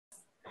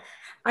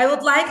I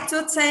would like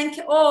to thank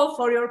all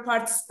for your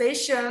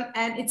participation,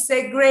 and it's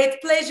a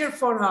great pleasure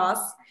for us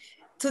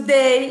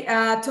today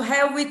to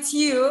have with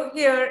you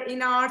here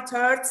in our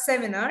third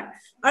seminar.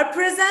 Our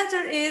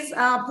presenter is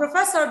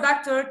Professor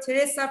Dr.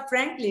 Teresa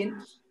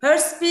Franklin. Her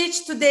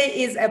speech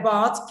today is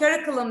about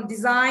curriculum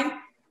design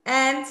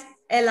and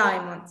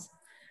alignment.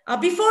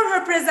 Before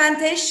her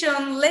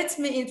presentation, let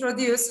me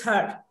introduce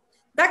her.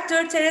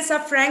 Dr. Teresa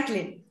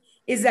Franklin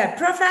is a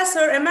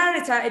Professor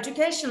Emerita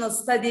Educational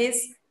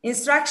Studies,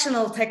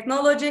 Instructional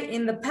Technology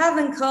in the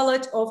Pavin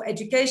College of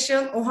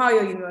Education,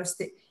 Ohio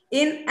University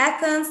in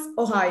Athens,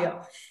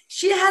 Ohio.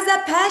 She has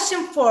a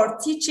passion for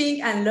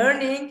teaching and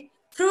learning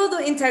through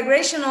the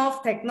integration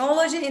of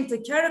technology into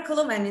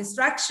curriculum and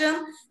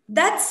instruction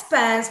that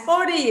spans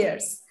 40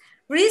 years.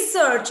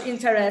 Research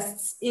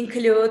interests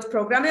include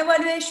program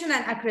evaluation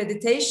and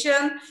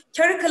accreditation,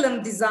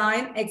 curriculum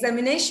design,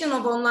 examination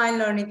of online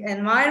learning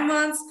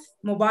environments,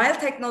 mobile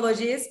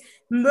technologies,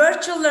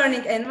 virtual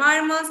learning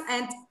environments,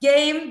 and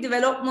game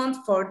development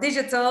for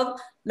digital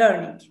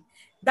learning.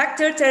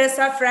 Dr.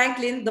 Teresa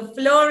Franklin, the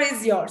floor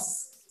is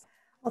yours.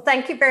 Well,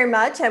 thank you very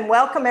much, and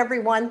welcome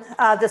everyone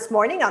this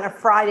morning on a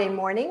Friday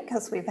morning,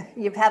 because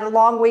you've had a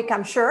long week,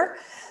 I'm sure.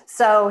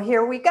 So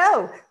here we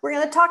go. We're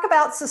going to talk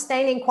about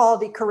sustaining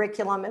quality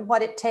curriculum and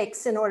what it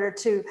takes in order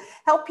to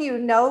help you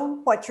know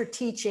what you're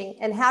teaching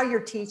and how you're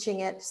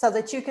teaching it so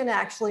that you can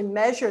actually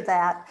measure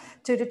that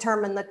to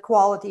determine the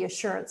quality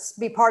assurance,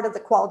 be part of the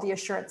quality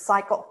assurance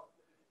cycle.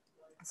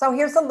 So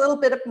here's a little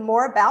bit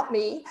more about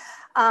me.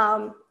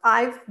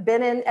 I've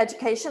been in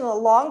education a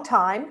long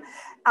time.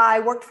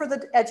 I worked for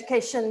the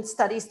Education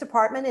Studies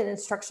Department in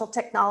Instructional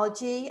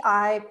Technology.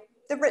 I've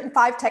written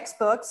 5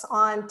 textbooks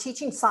on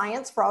teaching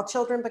science for all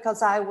children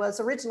because I was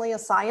originally a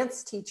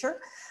science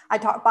teacher. I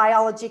taught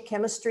biology,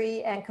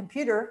 chemistry, and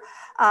computer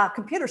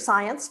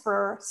science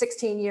for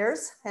 16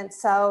 years. And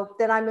so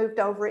then I moved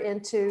over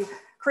into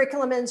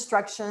curriculum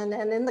instruction,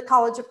 and in the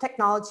College of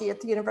Technology at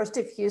the University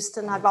of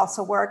Houston, I've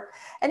also worked.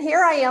 And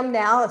here I am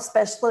now, a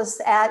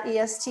specialist at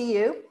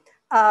ESTU,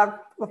 a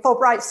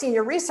Fulbright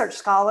Senior Research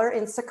Scholar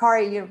in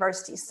Sakarya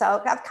University.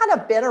 So I've kind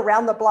of been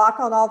around the block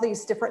on all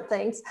these different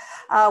things.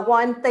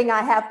 One thing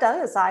I have done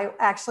is I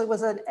actually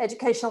was an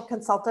educational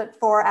consultant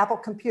for Apple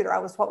Computer. I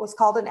was what was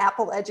called an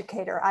Apple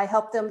educator. I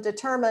helped them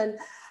determine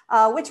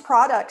which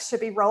products should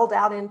be rolled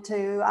out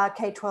into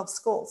K-12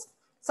 schools.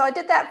 So I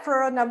did that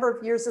for a number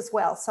of years as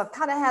well. So I've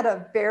kind of had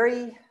a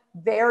very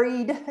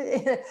varied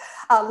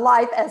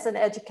life as an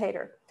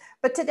educator.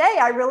 But today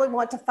I really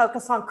want to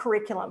focus on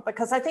curriculum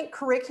because I think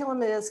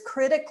curriculum is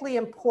critically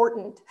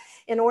important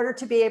in order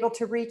to be able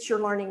to reach your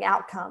learning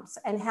outcomes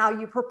and how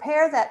you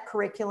prepare that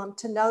curriculum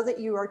to know that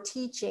you are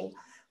teaching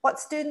what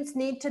students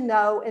need to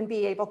know and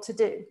be able to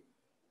do.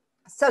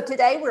 So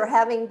today we're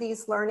having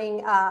these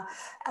learning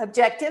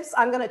objectives.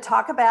 I'm going to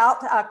talk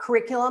about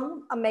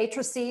curriculum,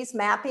 matrices,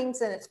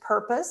 mappings, and its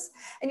purpose.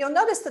 And you'll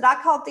notice that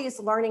I called these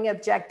learning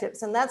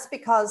objectives, and that's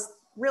because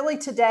really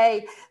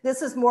today,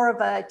 this is more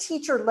of a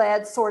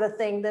teacher-led sort of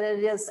thing than it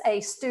is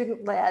a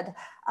student-led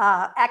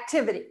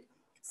activity.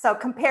 So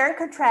compare and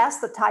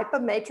contrast the type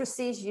of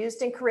matrices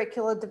used in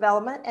curriculum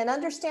development and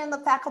understand the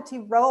faculty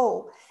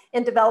role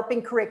in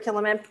developing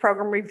curriculum and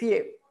program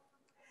review.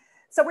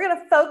 So we're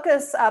going to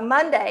focus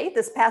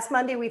this past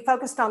Monday, we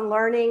focused on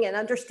learning and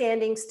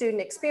understanding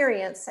student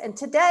experience. And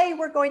today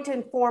we're going to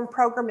inform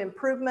program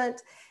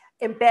improvement,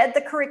 embed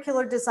the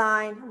curricular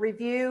design,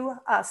 review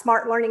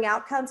smart learning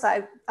outcomes.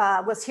 I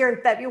was here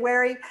in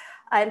February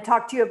and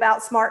talked to you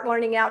about smart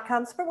learning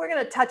outcomes, but we're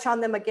going to touch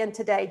on them again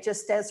today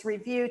just as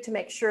review to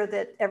make sure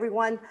that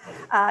everyone,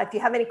 if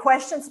you have any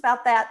questions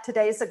about that,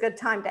 today is a good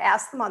time to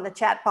ask them on the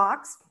chat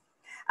box.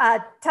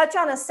 Touch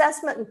on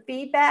assessment and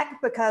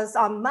feedback because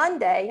on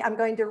Monday, I'm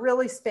going to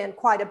really spend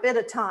quite a bit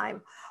of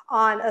time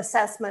on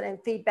assessment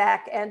and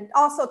feedback and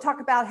also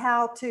talk about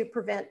how to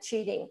prevent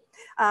cheating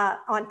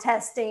on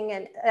testing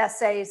and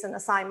essays and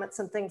assignments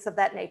and things of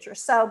that nature.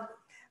 So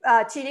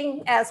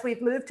cheating as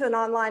we've moved to an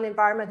online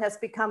environment has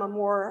become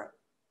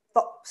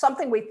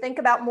something we think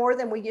about more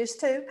than we used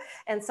to.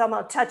 And so I'm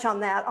going to touch on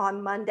that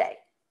on Monday.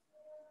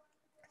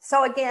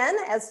 So again,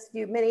 as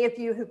many of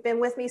you who've been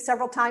with me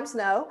several times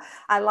know,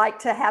 I like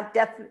to have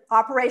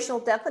operational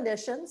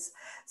definitions.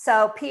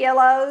 So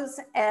PLOs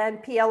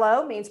and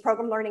PLO means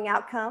program learning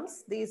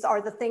outcomes. These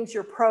are the things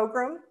your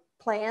program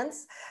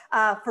plans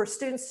for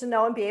students to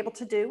know and be able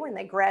to do when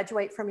they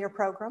graduate from your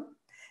program.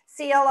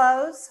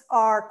 CLOs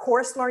are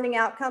course learning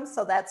outcomes,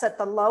 so that's at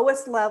the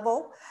lowest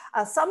level.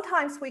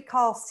 Sometimes we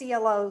call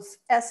CLOs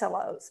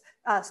SLOs,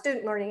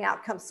 student learning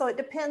outcomes. So it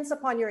depends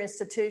upon your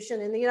institution.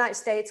 In the United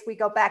States, we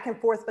go back and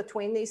forth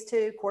between these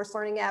two, course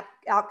learning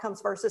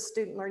outcomes versus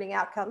student learning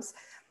outcomes.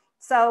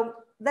 So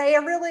they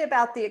are really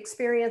about the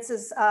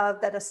experiences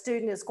that a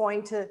student is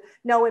going to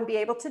know and be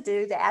able to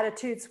do, the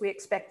attitudes we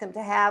expect them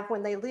to have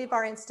when they leave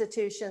our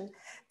institution,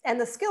 and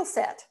the skill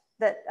set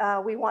that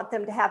we want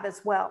them to have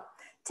as well.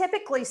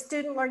 Typically,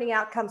 student learning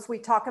outcomes we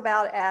talk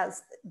about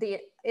as the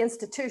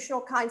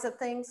institutional kinds of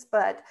things,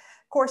 but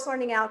course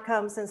learning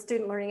outcomes and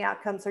student learning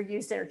outcomes are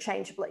used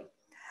interchangeably.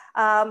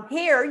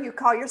 Here, you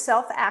call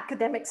yourself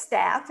academic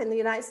staff. In the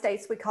United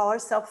States, we call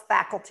ourselves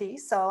faculty.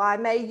 So I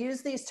may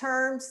use these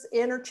terms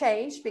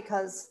interchange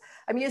because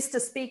I'm used to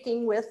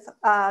speaking with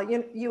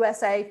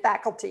USA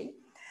faculty.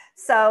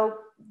 So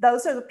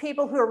those are the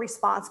people who are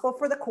responsible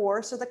for the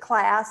course or the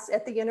class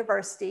at the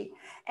university.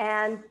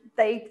 And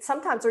they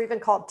sometimes are even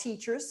called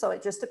teachers. So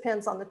it just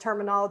depends on the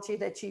terminology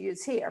that you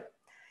use here.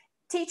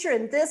 Teacher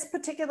in this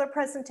particular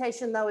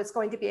presentation, though, is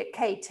going to be a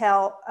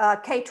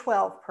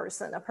K-12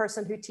 person, a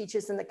person who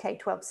teaches in the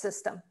K-12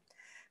 system.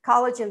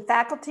 College and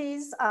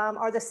faculties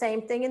are the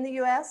same thing in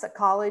the US. A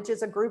college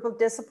is a group of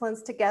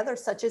disciplines together,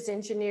 such as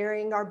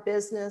engineering or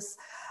business,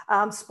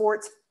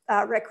 sports,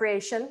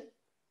 recreation,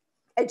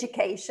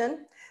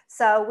 education.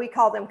 So we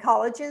call them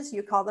colleges,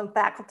 you call them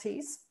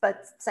faculties,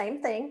 but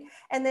same thing.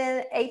 And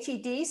then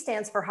HED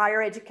stands for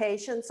higher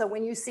education. So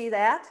when you see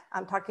that,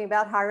 I'm talking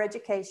about higher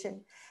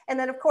education. And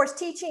then of course,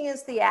 teaching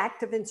is the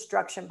act of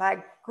instruction by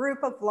a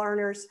group of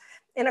learners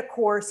in a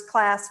course,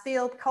 class,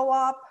 field,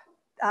 co-op,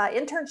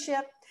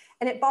 internship,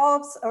 and it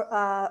involves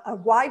a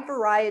wide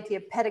variety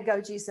of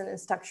pedagogies and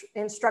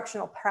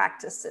instructional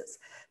practices.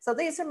 So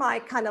these are my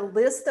kind of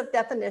list of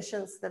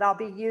definitions that I'll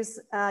be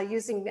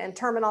using and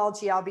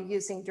terminology I'll be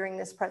using during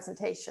this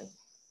presentation.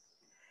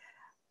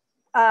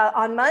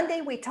 On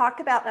Monday, we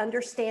talked about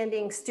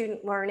understanding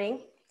student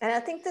learning. And I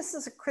think this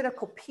is a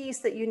critical piece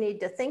that you need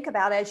to think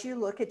about as you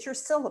look at your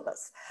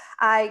syllabus.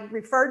 I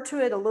referred to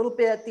it a little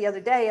bit the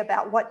other day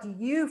about what do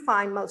you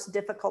find most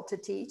difficult to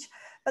teach.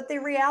 But the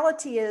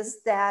reality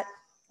is that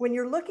when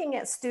you're looking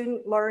at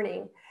student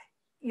learning,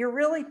 you're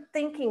really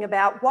thinking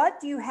about what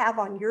do you have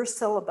on your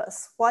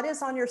syllabus? What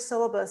is on your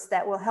syllabus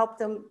that will help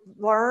them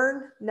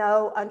learn,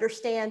 know,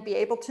 understand, be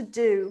able to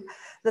do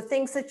the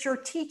things that you're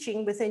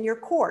teaching within your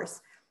course?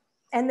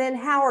 And then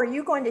how are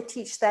you going to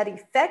teach that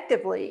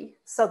effectively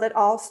so that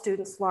all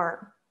students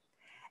learn?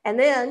 And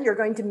then you're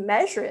going to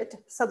measure it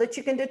so that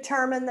you can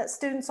determine that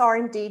students are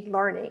indeed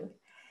learning.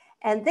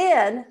 And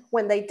then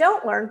when they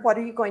don't learn, what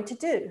are you going to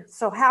do?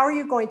 So how are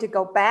you going to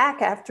go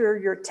back after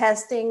your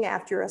testing,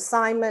 after your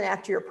assignment,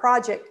 after your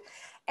project,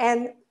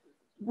 and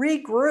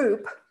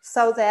regroup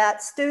so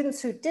that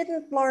students who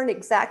didn't learn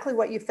exactly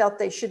what you felt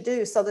they should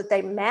do so that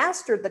they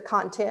mastered the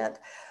content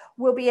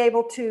will be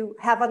able to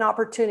have an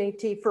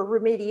opportunity for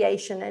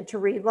remediation and to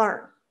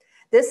relearn.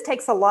 This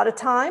takes a lot of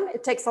time,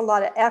 it takes a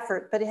lot of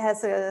effort, but it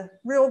has a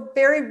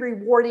very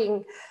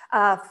rewarding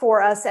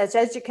for us as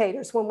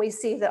educators when we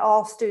see that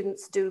all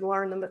students do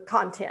learn the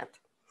content.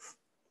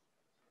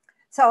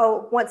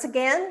 So once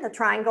again, the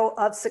triangle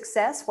of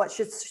success, what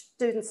should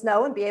students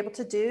know and be able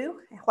to do?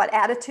 What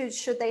attitudes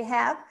should they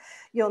have?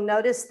 You'll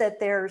notice that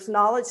there's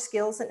knowledge,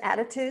 skills, and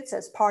attitudes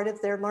as part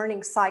of their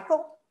learning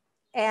cycle.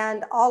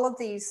 And all of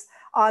these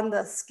on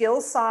the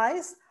skills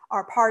side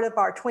are part of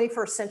our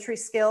 21st century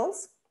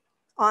skills.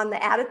 On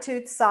the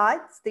attitude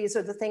side, these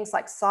are the things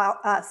like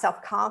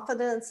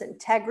self-confidence,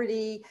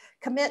 integrity,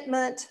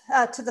 commitment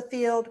to the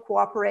field,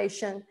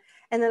 cooperation,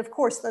 and then of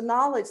course the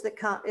knowledge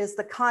that is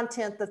the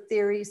content, the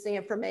theories, the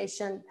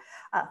information,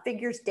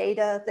 figures,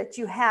 data that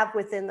you have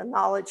within the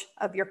knowledge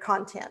of your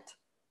content.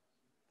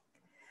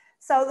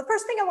 So the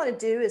first thing I want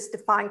to do is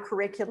define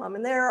curriculum,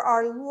 and there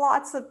are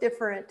lots of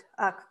different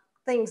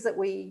things that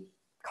we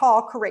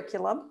call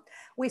curriculum.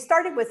 We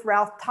started with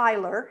Ralph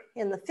Tyler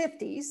in the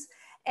 50s.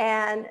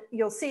 And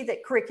you'll see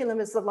that curriculum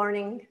is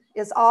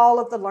all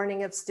of the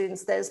learning of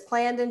students that is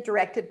planned and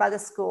directed by the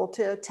school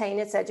to attain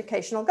its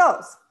educational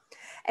goals.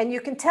 And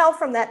you can tell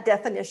from that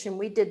definition,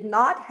 we did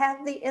not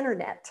have the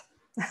internet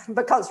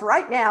because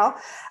right now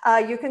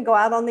you can go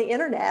out on the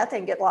internet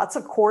and get lots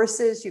of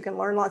courses, you can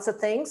learn lots of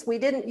things. We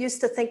didn't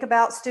used to think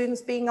about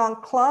students being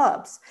on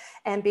clubs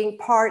and being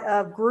part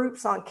of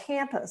groups on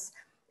campus.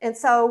 And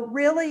so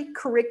really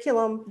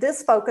curriculum,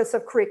 this focus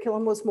of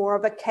curriculum was more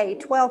of a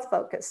K-12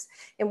 focus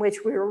in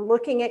which we were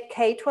looking at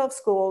K-12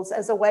 schools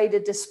as a way to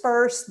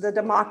disperse the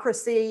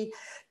democracy,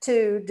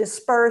 to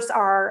disperse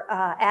our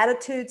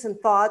attitudes and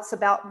thoughts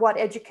about what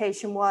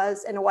education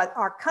was and what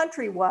our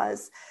country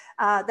was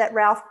that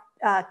Ralph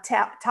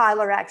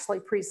Tyler actually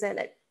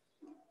presented.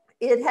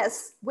 It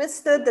has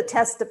withstood the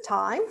test of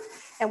time,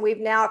 and we've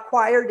now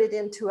acquired it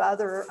into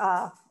other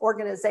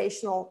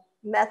organizational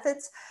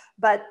methods.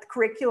 But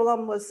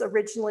curriculum was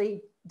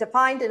originally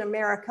defined in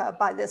America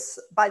by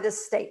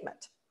this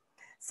statement.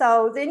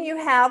 So then you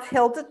have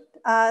Hilda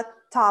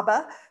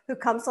Taba, who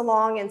comes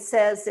along and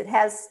says it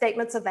has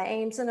statements of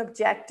aims and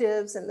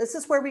objectives. And this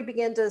is where we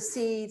begin to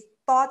see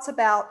thoughts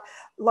about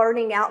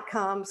learning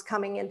outcomes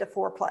coming into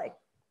foreplay.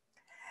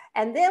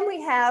 And then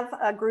we have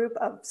a group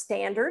of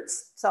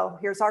standards. So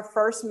here's our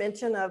first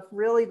mention of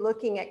really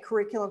looking at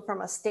curriculum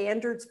from a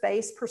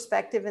standards-based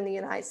perspective in the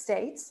United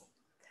States.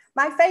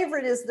 My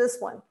favorite is this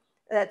one.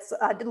 That's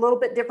a little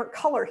bit different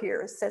color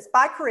here. It says,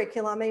 by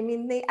curriculum, I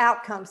mean the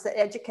outcomes that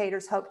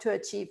educators hope to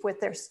achieve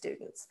with their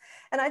students.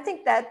 And I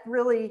think that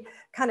really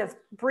kind of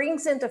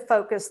brings into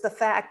focus the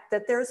fact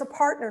that there's a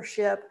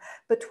partnership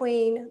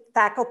between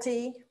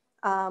faculty,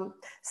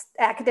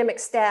 academic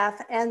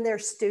staff and their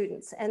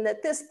students, and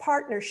that this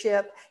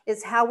partnership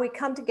is how we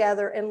come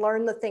together and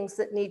learn the things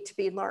that need to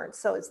be learned.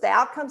 So it's the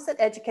outcomes that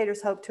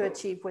educators hope to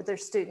achieve with their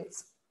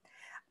students.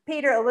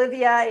 Peter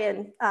Olivia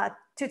in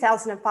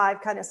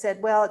 2005 kind of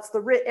said, well, it's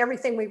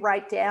everything we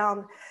write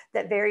down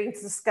that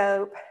varies the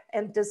scope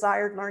and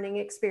desired learning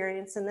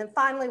experience. And then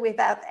finally, we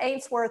have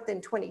Ainsworth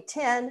in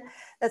 2010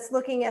 that's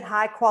looking at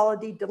high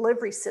quality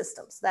delivery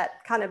systems.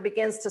 That kind of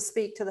begins to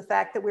speak to the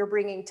fact that we're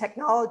bringing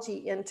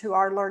technology into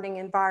our learning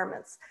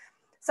environments.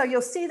 So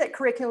you'll see that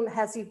curriculum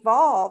has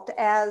evolved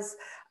as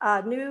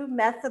new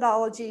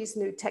methodologies,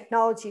 new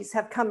technologies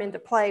have come into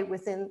play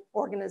within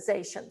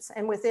organizations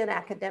and within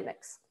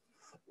academics.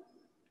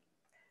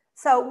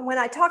 So when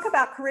I talk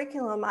about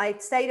curriculum, I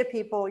say to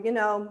people, you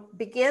know,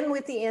 begin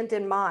with the end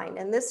in mind.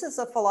 And this is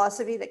a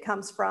philosophy that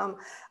comes from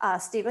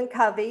Stephen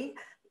Covey.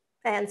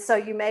 And so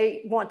you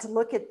may want to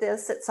look at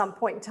this at some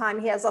point in time.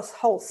 He has a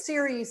whole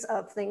series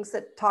of things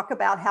that talk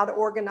about how to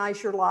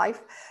organize your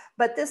life.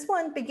 But this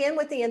one, begin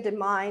with the end in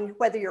mind,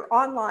 whether you're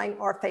online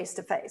or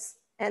face-to-face.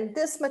 And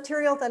this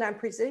material that I'm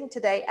presenting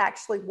today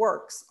actually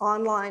works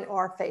online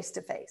or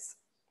face-to-face.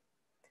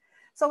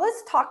 So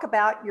let's talk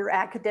about your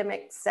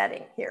academic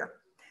setting here.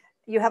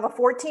 You have a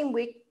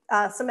 14-week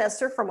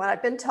semester from what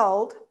I've been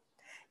told.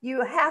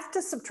 You have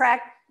to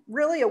subtract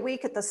really a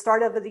week at the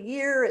start of the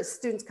year as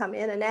students come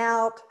in and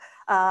out.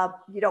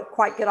 You don't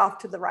quite get off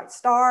to the right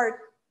start.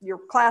 Your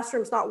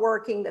classroom's not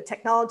working. The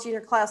technology in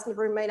your class in the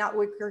room may not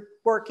be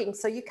working.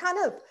 So you kind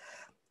of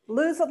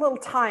lose a little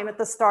time at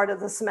the start of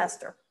the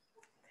semester.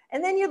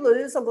 And then you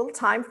lose a little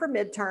time for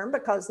midterm,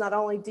 because not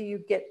only do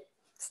you get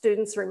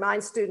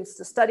remind students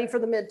to study for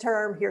the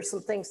midterm, here's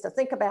some things to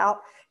think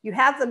about. You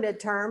have the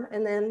midterm,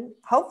 and then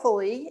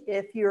hopefully,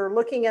 if you're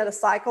looking at a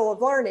cycle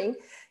of learning,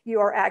 you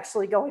are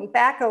actually going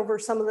back over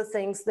some of the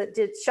things that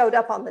showed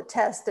up on the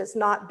test as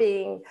not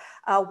being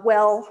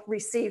well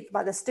received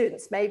by the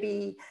students.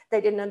 Maybe they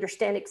didn't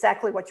understand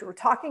exactly what you were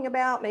talking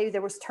about. Maybe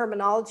there was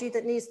terminology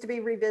that needs to be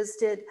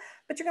revisited,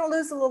 but you're going to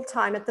lose a little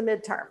time at the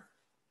midterm.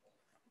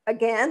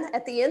 Again,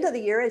 at the end of the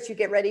year, as you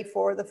get ready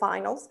for the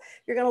finals,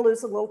 you're going to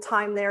lose a little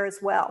time there as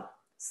well.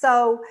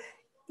 So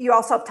you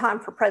also have time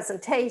for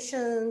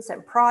presentations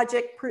and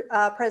project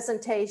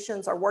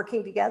presentations, or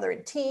working together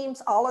in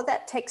teams. All of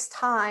that takes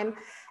time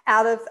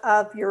out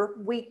of your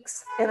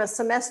weeks in a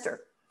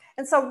semester.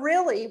 And so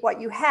really what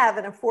you have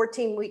in a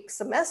 14-week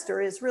semester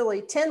is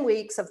really 10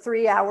 weeks of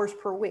 3 hours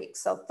per week.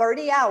 So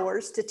 30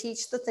 hours to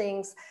teach the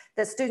things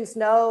that students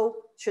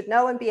should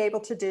know and be able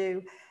to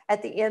do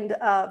at the end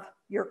of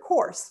your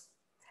course.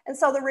 And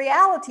so the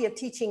reality of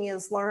teaching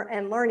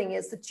and learning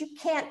is that you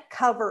can't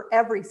cover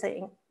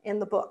everything in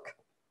the book.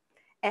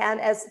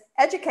 And as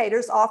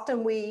educators,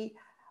 often we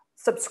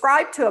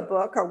subscribe to a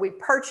book, or we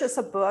purchase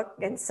a book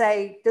and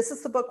say, this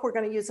is the book we're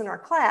going to use in our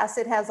class.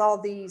 It has all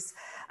these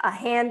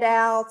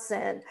handouts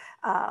and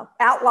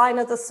outline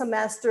of the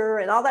semester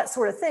and all that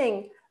sort of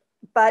thing.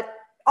 But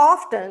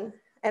often,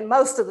 and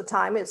most of the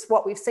time, it's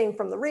what we've seen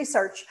from the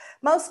research,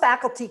 most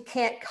faculty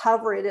can't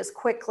cover it as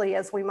quickly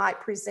as we might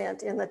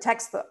present in the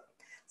textbook.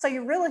 So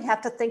you really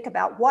have to think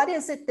about, what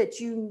is it that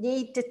you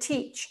need to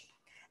teach?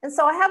 And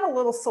so I have a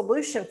little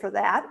solution for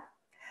that.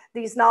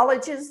 These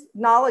knowledge,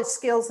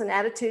 skills, and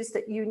attitudes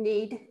that you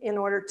need in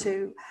order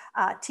to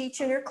teach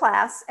in your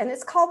class. And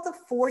it's called the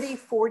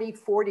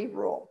 40-40-40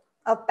 rule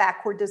of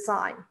backward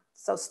design.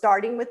 So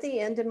starting with the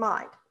end in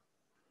mind.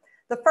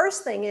 The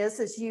first thing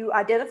is you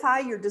identify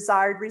your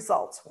desired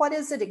results. What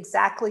is it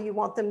exactly you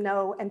want them to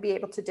know and be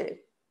able to do?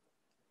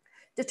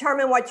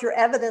 Determine what your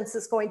evidence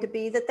is going to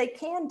be that they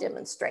can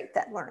demonstrate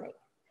that learning.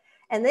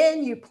 And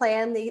then you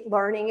plan the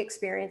learning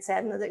experience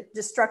and the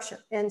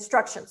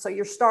instruction. So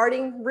you're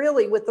starting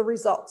really with the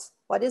results.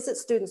 What is it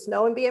students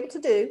know and be able to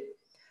do?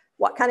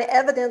 What kind of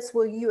evidence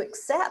will you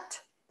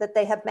accept that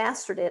they have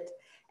mastered it?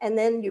 And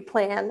then you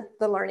plan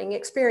the learning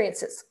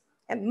experiences.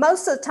 And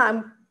most of the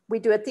time we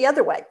do it the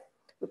other way.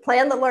 We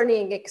plan the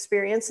learning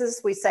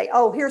experiences. We say,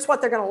 oh, here's what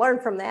they're going to learn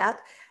from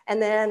that.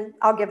 And then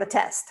I'll give a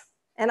test.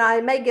 And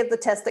I may give the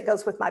test that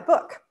goes with my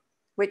book,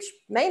 which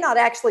may not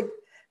actually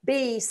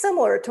be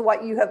similar to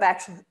what you have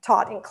actually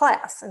taught in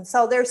class. And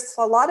so there's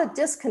a lot of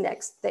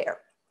disconnects there,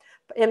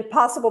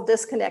 impossible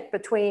disconnect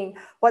between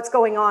what's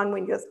going on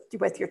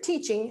with your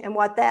teaching and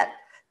what that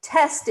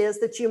test is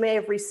that you may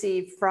have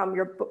received from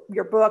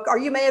your book, or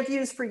you may have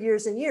used for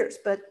years and years.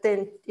 But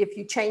then if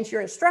you change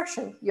your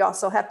instruction, you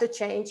also have to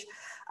change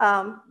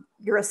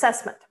your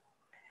assessment.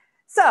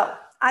 So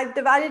I've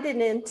divided it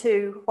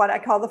into what I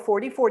call the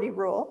 40-40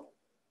 rule.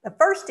 The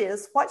first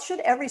is, what should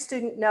every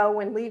student know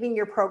when leaving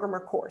your program or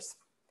course?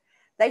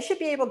 They should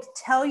be able to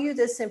tell you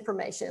this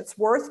information. It's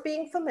worth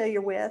being familiar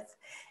with.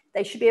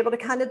 They should be able to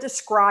kind of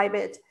describe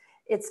it.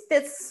 It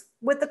fits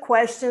with the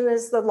question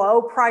as the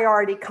low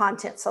priority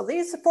content. So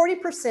these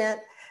 40%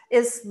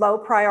 is low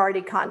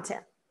priority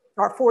content,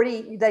 or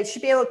 40, they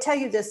should be able to tell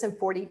you this in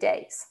 40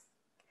 days.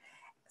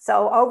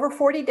 So over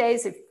 40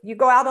 days, if you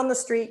go out on the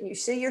street and you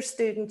see your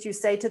students, you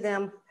say to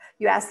them,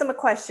 you ask them a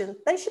question,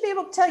 they should be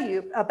able to tell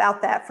you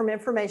about that from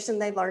information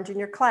they learned in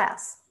your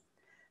class.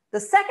 The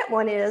second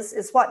one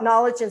is what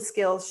knowledge and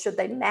skills should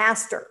they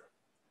master?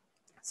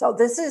 So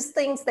this is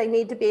things they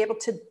need to be able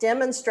to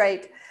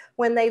demonstrate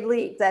when they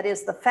leave. That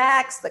is the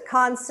facts, the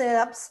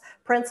concepts,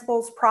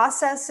 principles,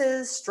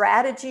 processes,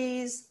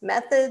 strategies,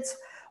 methods.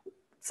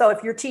 So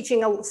if you're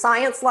teaching a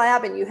science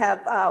lab and you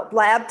have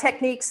lab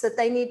techniques that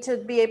they need to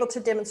be able to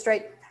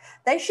demonstrate,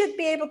 they should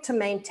be able to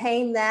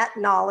maintain that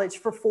knowledge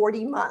for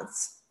 40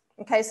 months.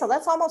 Okay, so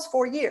that's almost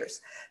 4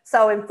 years.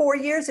 So in 4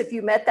 years, if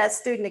you met that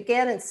student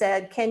again and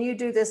said, can you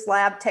do this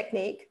lab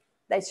technique?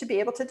 They should be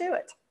able to do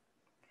it.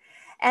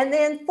 And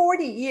then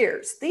 40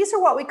 years, these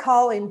are what we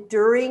call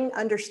enduring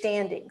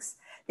understandings.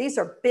 These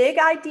are big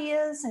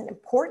ideas and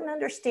important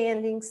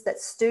understandings that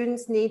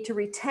students need to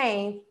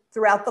retain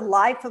throughout the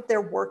life of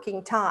their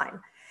working time.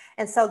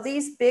 And so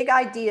these big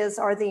ideas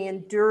are the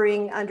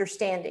enduring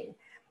understanding.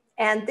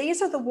 And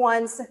these are the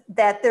ones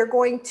that they're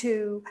going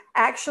to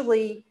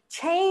actually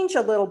change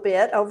a little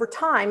bit over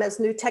time as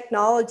new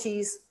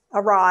technologies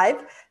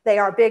arrive. They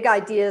are big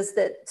ideas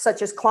that,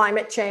 such as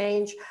climate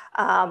change.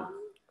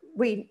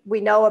 We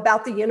know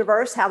about the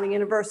universe, how the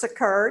universe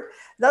occurred,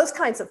 those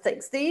kinds of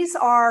things. These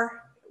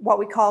are what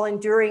we call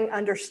enduring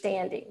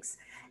understandings.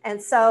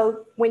 And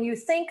so when you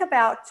think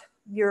about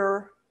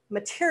your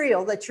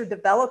material that you're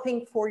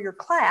developing for your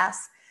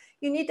class,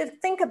 you need to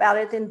think about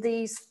it in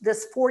this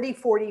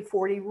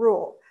 40-40-40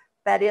 rule.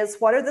 That is,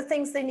 what are the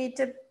things they need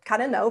to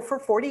kind of know for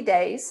 40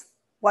 days?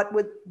 What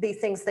would be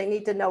things they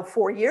need to know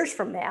 4 years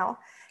from now?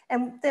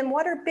 And then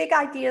what are big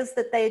ideas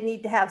that they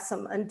need to have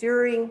some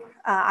enduring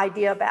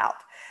idea about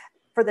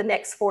for the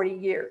next 40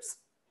 years?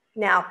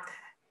 Now,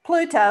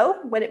 Pluto,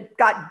 when it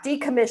got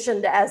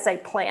decommissioned as a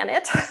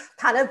planet,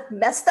 kind of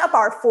messed up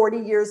our 40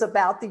 years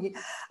about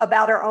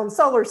our own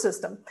solar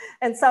system.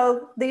 And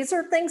so these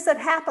are things that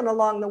happen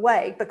along the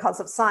way because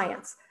of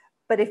science.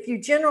 But if you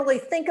generally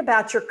think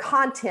about your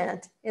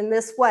content in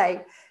this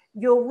way,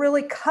 you'll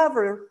really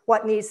cover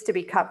what needs to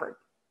be covered.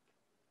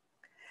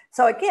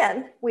 So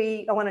again,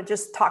 I want to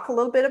just talk a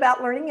little bit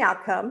about learning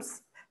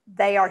outcomes.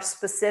 They are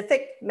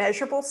specific,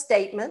 measurable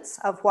statements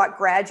of what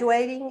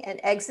graduating and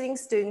exiting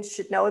students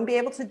should know and be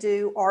able to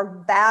do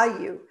or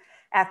value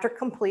after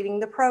completing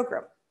the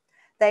program.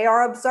 They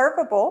are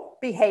observable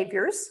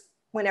behaviors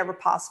whenever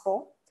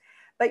possible,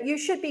 but you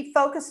should be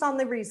focused on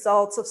the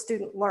results of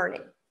student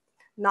learning,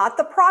 not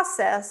the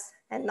process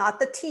and not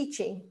the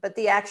teaching, but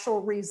the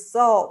actual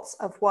results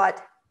of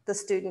what the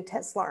student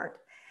has learned.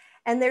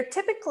 And they're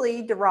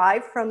typically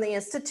derived from the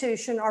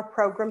institution or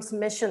program's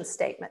mission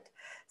statement.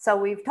 So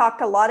we've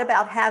talked a lot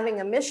about having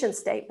a mission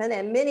statement,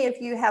 and many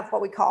of you have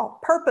what we call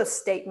purpose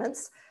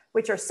statements,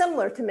 which are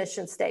similar to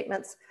mission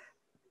statements,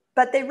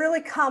 but they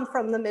really come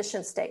from the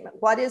mission statement.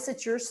 What is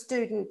it your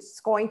student's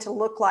going to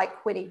look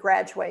like when he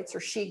graduates or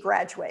she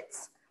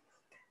graduates?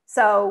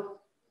 So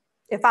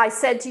if I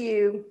said to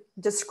you,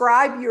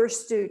 describe your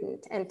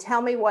student and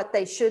tell me what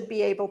they should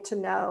be able to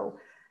know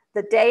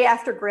the day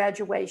after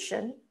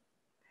graduation,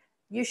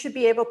 you should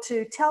be able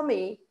to tell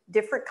me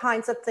different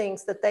kinds of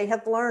things that they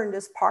have learned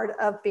as part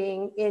of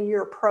being in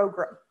your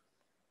program.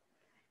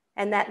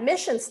 And that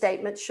mission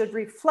statement should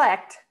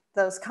reflect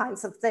those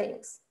kinds of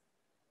things.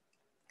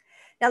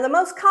 Now, the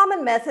most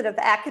common method of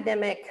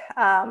academic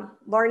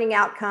learning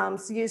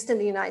outcomes used in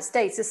the United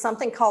States is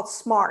something called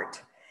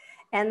SMART.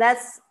 And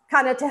that's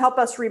kind of to help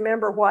us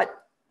remember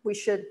what we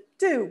should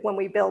do when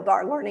we build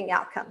our learning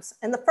outcomes.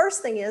 And the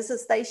first thing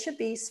is they should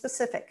be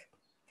specific.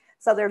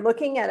 So they're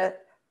looking at a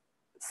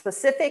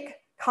specific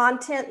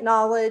content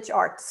knowledge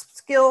or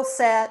skill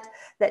set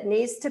that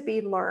needs to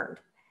be learned.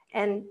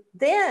 And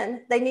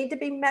then they need to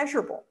be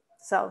measurable.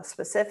 So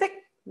specific,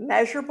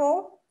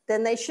 measurable,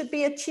 then they should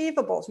be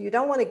achievable. You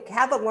don't want to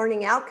have a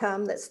learning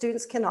outcome that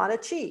students cannot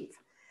achieve.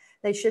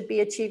 They should be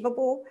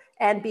achievable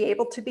and be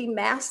able to be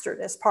mastered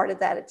as part of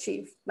that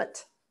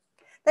achievement.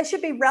 They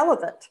should be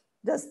relevant.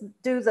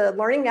 Do the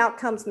learning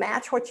outcomes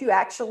match what you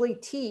actually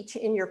teach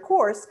in your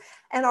course?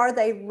 And are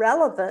they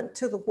relevant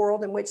to the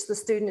world in which the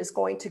student is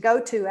going to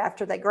go to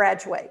after they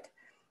graduate?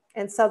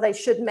 And so they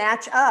should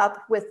match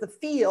up with the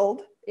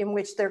field in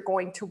which they're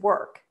going to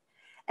work.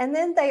 And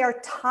then they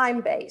are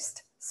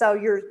time-based. So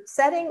you're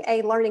setting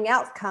a learning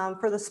outcome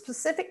for the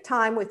specific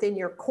time within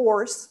your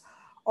course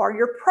or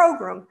your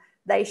program.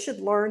 They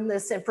should learn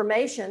this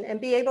information and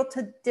be able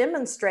to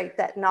demonstrate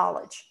that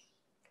knowledge.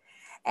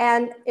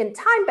 And in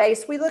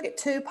time-based, we look at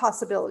two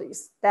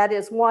possibilities. That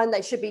is, one,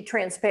 they should be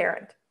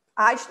transparent.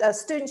 A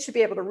student should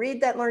be able to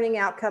read that learning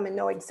outcome and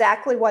know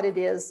exactly what it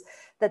is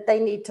that they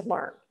need to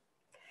learn.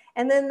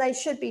 And then they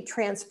should be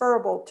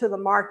transferable to the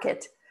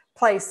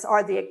marketplace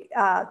or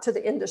to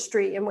the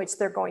industry in which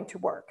they're going to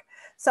work.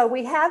 So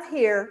we have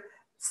here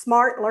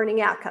SMART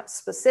learning outcomes: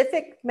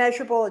 specific,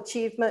 measurable,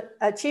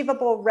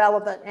 achievable,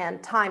 relevant,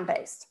 and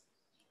time-based.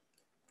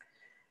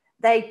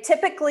 They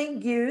typically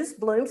use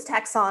Bloom's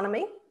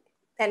taxonomy.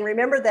 And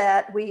remember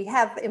that we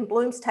have in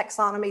Bloom's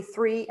taxonomy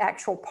 3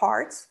 actual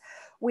parts.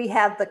 We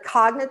have the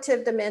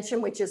cognitive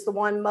dimension, which is the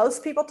one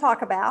most people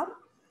talk about.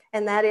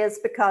 And that is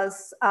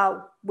because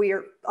we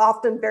are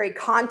often very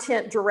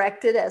content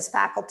directed as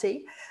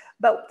faculty.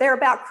 But they're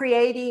about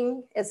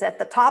creating is at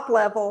the top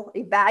level,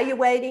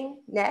 evaluating,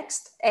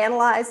 next,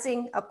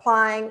 analyzing,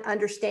 applying,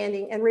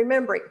 understanding, and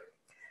remembering.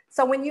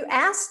 So when you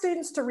ask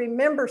students to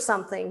remember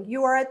something,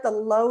 you are at the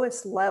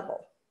lowest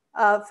level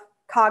of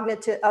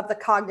the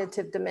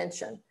cognitive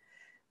dimension.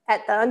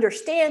 At the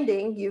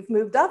understanding, you've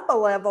moved up a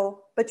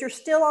level, but you're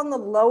still on the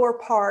lower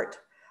part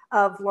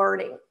of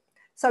learning.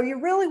 So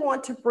you really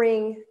want to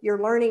bring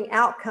your learning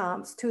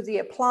outcomes to the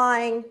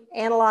applying,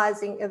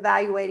 analyzing,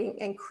 evaluating,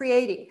 and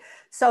creating,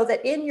 so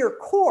that in your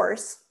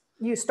course,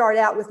 you start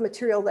out with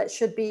material that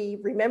should be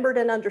remembered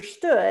and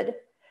understood.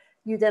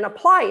 You then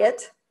apply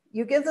it.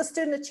 You give the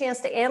student a chance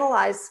to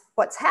analyze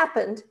what's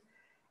happened,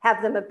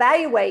 have them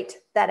evaluate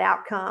that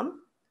outcome.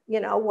 You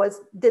know,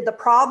 was the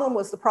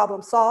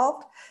problem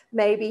solved?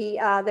 Maybe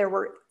there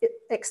were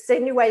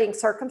extenuating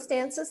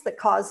circumstances that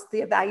caused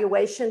the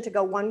evaluation to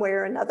go one way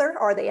or another,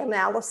 or the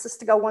analysis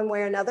to go one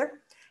way or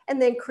another,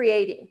 and then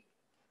creating.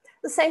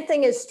 The same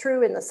thing is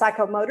true in the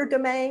psychomotor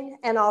domain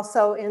and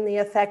also in the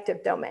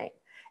affective domain.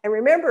 And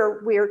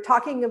remember, we're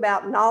talking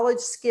about knowledge,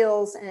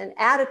 skills, and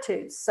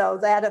attitudes. So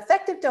that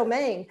affective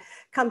domain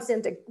comes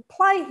into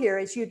play here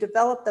as you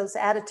develop those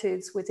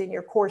attitudes within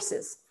your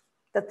courses.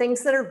 The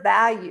things that are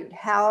valued,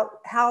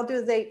 how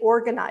do they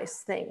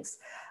organize things?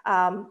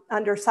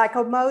 Under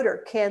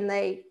psychomotor, can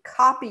they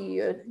copy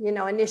you,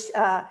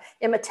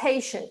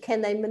 imitation?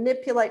 Can they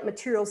manipulate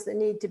materials that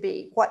need to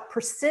be? What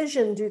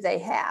precision do they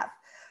have?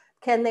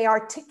 Can they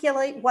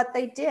articulate what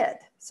they did?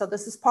 So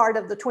this is part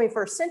of the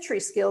 21st century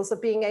skills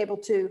of being able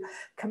to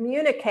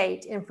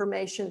communicate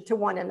information to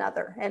one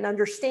another and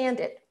understand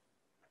it.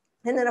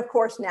 And then of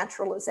course,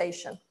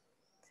 naturalization.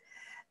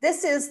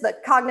 This is the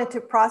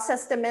cognitive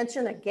process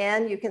dimension.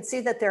 Again, you can see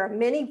that there are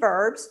many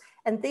verbs,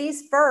 and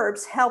these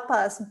verbs help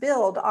us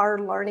build our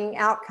learning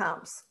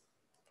outcomes.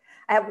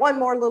 I have one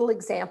more little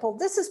example.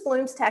 This is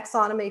Bloom's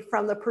taxonomy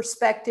from the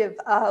perspective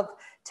of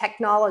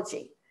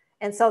technology.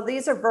 And so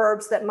these are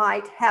verbs that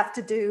might have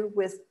to do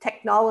with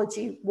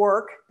technology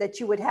work that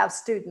you would have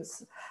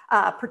students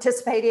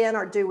participate in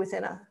or do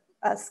within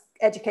a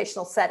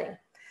educational setting.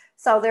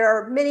 So there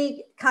are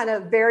many kind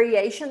of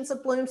variations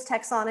of Bloom's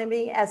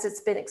taxonomy as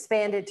it's been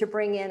expanded to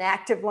bring in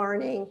active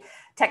learning,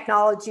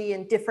 technology,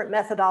 and different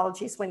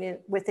methodologies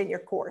within your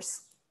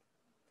course.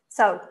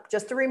 So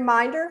just a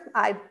reminder,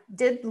 I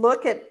did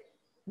look at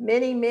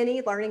many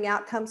learning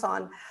outcomes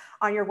on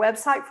your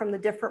website from the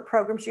different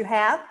programs you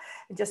have.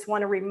 I just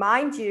want to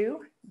remind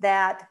you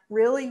that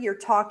really you're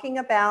talking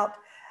about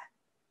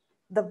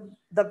the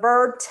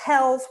verb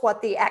tells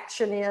what the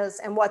action is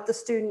and what the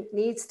student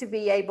needs to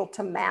be able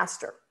to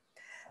master.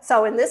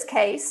 So in this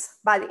case,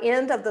 by the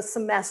end of the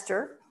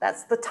semester,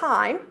 that's the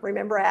time,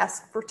 remember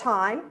ask for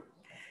time,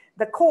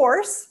 the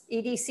course,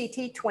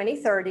 EDCT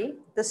 2030,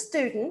 the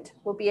student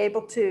will be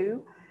able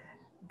to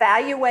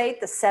evaluate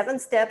the 7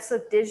 steps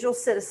of digital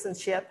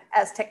citizenship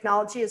as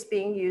technology is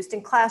being used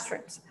in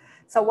classrooms.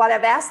 So what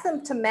I've asked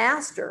them to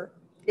master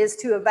is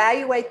to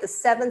evaluate the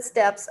 7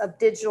 steps of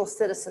digital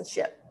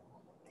citizenship.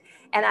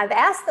 And I've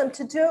asked them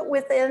to do it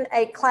within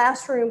a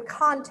classroom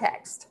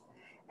context.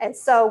 And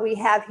so we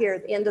have here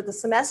at the end of the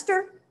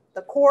semester,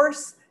 the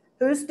course,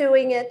 who's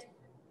doing it,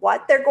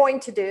 what they're going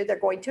to do, they're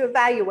going to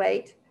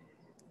evaluate.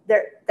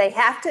 They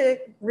have to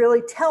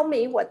really tell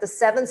me what the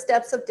 7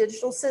 steps of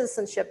digital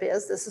citizenship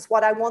is. This is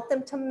what I want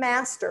them to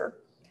master.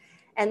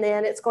 And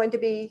then it's going to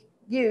be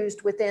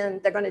used within,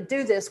 they're going to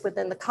do this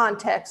within the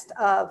context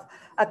of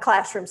a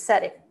classroom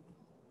setting.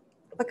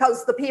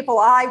 Because the people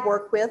I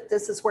work with,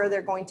 this is where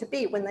they're going to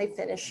be when they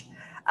finish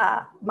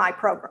my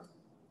program.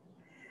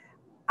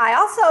 I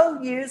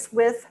also use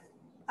with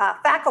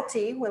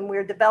faculty, when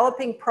we're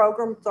developing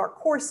programs or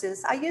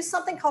courses, I use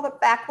something called a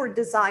backward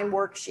design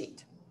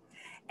worksheet.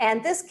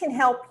 And this can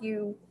help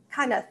you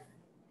kind of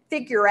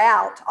figure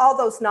out all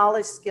those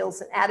knowledge,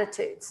 skills, and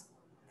attitudes.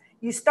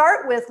 You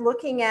start with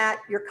looking at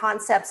your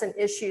concepts and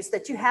issues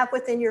that you have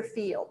within your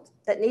field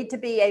that need to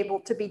be able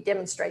to be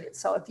demonstrated.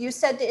 So if you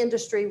said to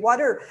industry,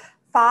 what are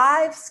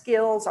 5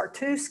 skills or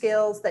 2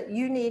 skills that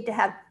you need to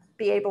have,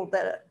 that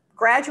a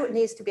graduate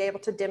needs to be able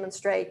to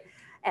demonstrate,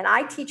 and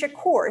I teach a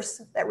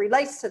course that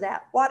relates to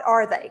that, what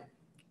are they?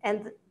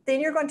 And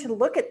then you're going to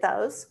look at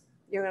those.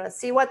 You're going to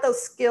see what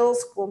those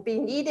skills will be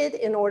needed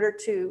in order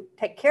to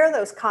take care of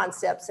those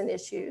concepts and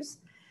issues.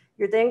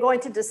 You're then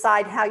going to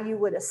decide how you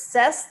would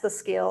assess the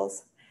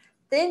skills.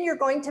 Then you're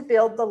going to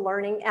build the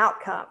learning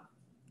outcome.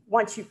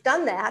 Once you've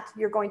done that,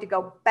 you're going to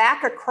go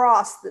back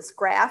across this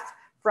graph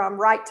from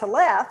right to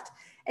left,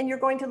 and you're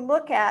going to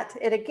look at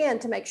it again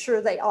to make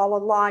sure they all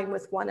align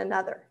with one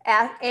another,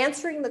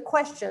 answering the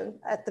question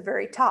at the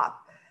very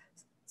top,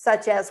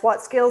 such as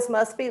what skills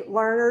must be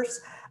learners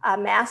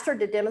master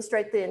to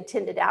demonstrate the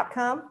intended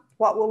outcome?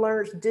 What will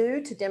learners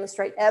do to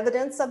demonstrate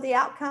evidence of the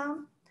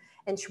outcome?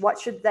 And what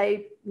should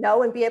they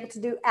know and be able to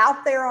do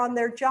out there on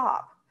their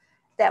job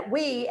that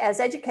we as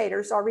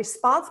educators are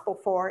responsible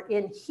for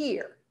in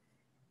here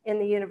in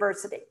the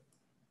university?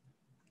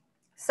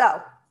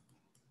 So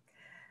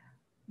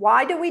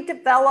why do we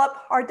develop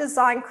our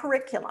design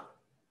curriculum?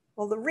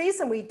 Well, the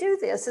reason we do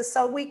this is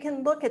so we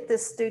can look at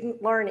this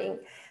student learning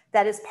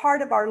that is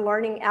part of our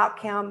learning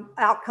outcome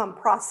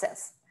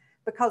process,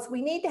 because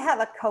we need to have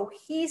a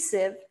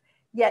cohesive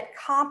yet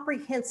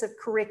comprehensive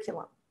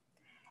curriculum.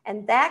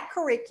 And that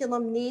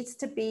curriculum needs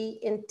to be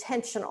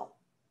intentional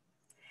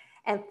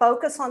and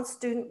focus on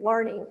student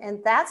learning.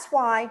 And that's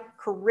why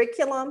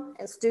curriculum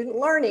and student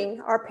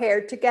learning are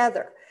paired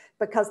together,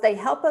 because they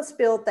help us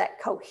build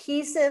that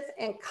cohesive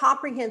and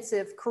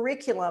comprehensive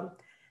curriculum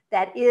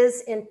that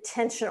is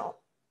intentional.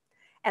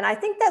 And I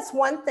think that's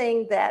one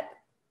thing that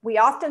we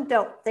often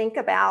don't think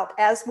about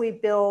as we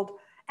build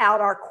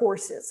out our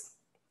courses.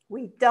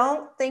 We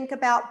don't think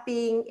about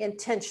being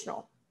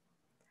intentional.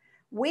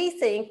 We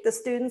think the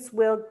students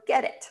will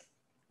get it.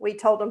 We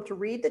told them to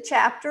read the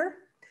chapter.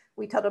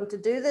 We told them to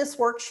do this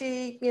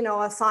worksheet,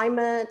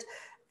 assignment,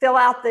 fill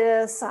out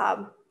this,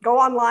 go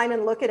online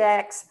and look at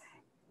X.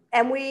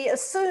 And we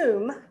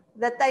assume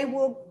that they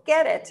will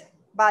get it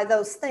by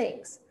those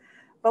things.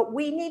 But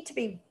we need to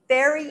be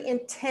very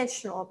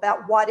intentional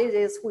about what it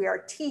is we are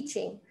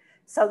teaching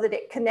so that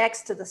it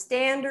connects to the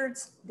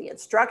standards, the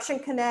instruction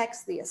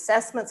connects, the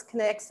assessments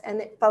connects, and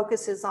it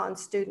focuses on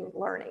student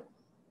learning.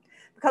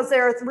 Because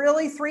there are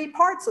really three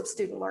parts of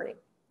student learning: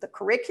 the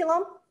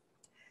curriculum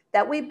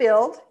that we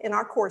build in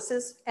our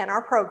courses and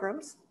our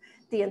programs,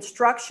 the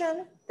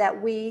instruction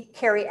that we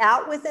carry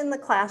out within the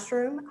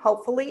classroom,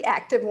 hopefully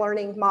active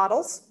learning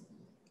models.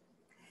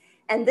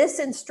 And this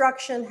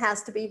instruction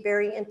has to be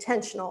very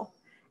intentional.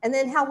 And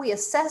then how we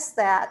assess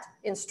that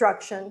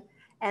instruction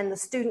and the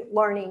student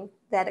learning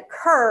that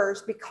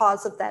occurs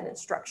because of that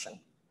instruction.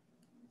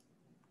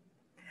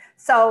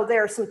 So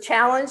there's some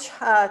challenge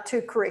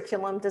to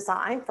curriculum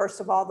design. First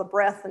of all, the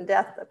breadth and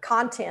depth of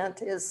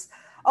content is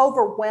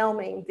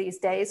overwhelming these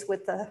days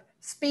with the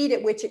speed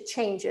at which it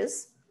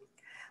changes.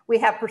 We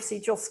have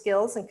procedural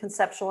skills and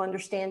conceptual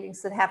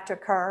understandings that have to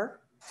occur.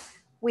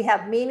 We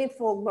have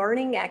meaningful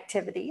learning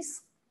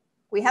activities.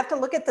 We have to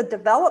look at the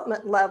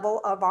development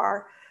level of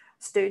our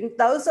student.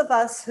 Those of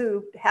us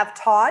who have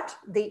taught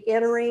the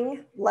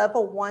entering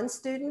level 1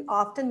 student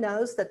often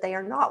knows that they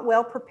are not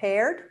well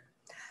prepared.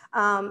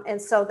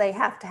 And so they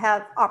have to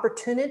have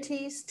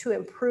opportunities to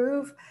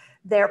improve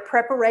their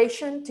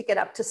preparation to get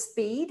up to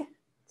speed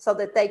so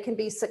that they can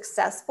be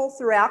successful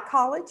throughout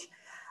college.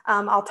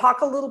 I'll talk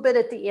a little bit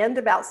at the end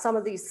about some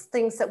of these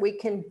things that we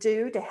can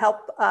do to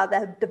help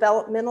the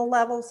developmental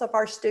levels of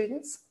our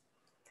students.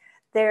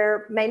 They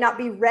may not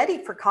be ready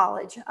for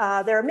college.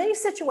 There are many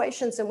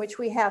situations in which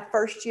we have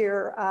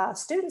first-year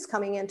students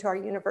coming into our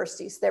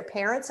universities. Their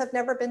parents have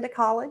never been to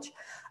college.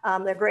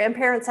 Their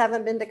grandparents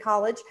haven't been to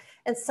college.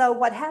 And so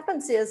what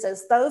happens is,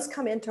 as those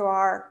come into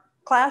our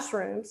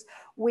classrooms,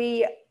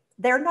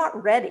 they're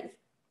not ready.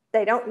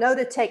 They don't know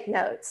to take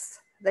notes.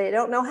 They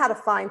don't know how to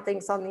find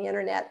things on the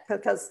internet,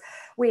 because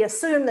we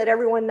assume that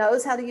everyone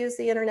knows how to use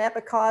the internet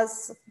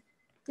because,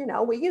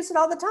 we use it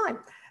all the time.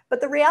 But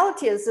the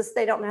reality is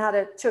they don't know how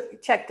to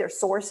check their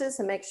sources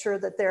and make sure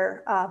that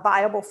they're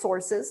viable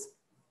sources.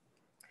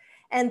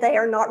 And they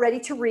are not ready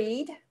to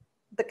read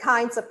the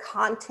kinds of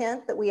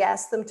content that we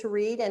ask them to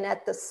read and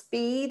at the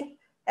speed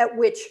at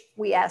which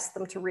we ask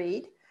them to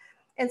read.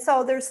 And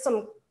so there's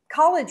some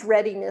college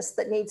readiness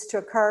that needs to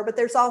occur, but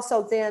there's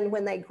also then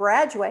when they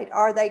graduate,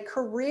 are they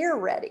career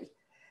ready?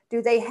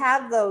 Do they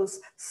have those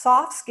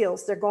soft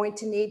skills they're going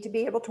to need to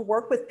be able to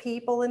work with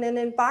people in an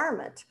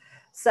environment,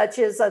 such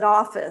as an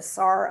office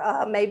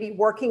or maybe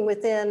working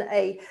within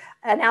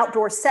an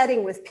outdoor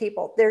setting with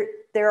people?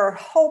 There are a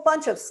whole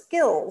bunch of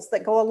skills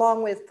that go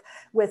along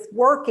with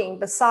working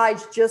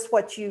besides just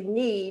what you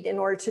need in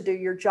order to do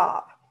your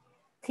job.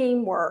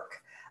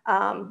 Teamwork,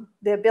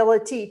 the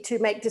ability to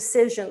make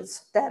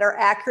decisions that are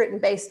accurate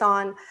and based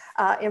on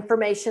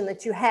information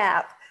that you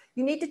have.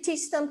 You need to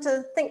teach them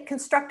to think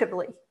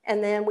constructively.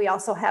 And then we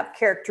also have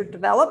character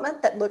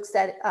development that looks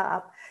at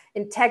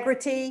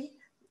integrity,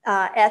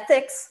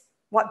 ethics,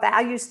 what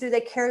values do they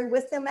carry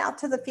with them out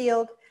to the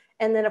field?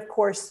 And then, of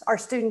course, our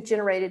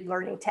student-generated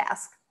learning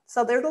task.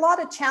 So there's a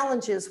lot of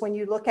challenges when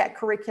you look at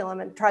curriculum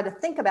and try to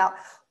think about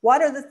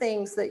what are the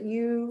things that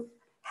you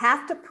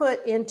have to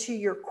put into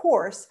your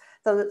course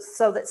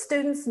so that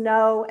students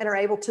know and are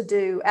able to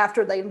do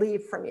after they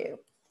leave from you.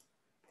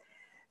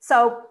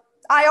 So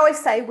I always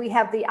say we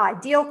have the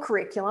ideal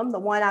curriculum, the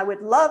one I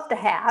would love to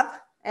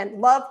have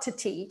and love to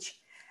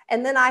teach.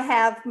 And then I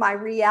have my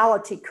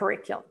reality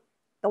curriculum,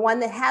 the one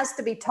that has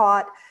to be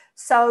taught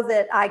so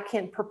that I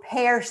can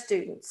prepare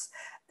students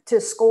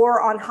to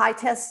score on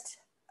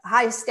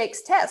high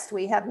stakes tests.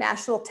 We have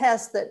national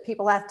tests that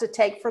people have to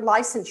take for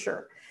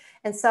licensure.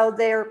 And so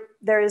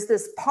there is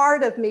this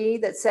part of me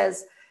that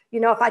says,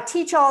 if I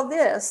teach all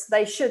this,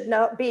 they should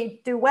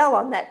do well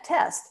on that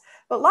test.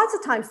 But lots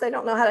of times they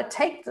don't know how to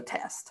take the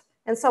test.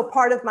 And so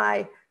part of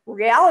my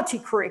reality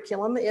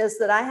curriculum is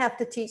that I have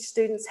to teach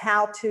students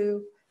how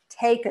to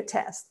take a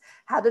test,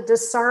 how to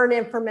discern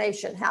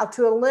information, how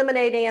to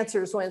eliminate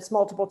answers when it's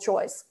multiple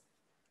choice.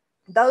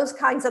 Those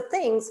kinds of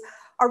things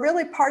are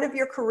really part of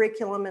your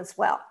curriculum as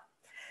well.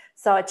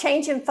 So a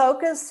change in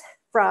focus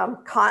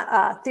from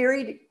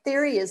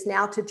theory is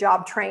now to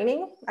job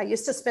training. I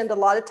used to spend a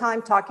lot of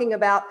time talking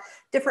about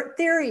different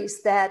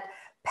theories that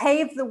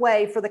pave the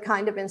way for the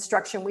kind of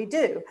instruction we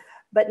do.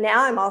 But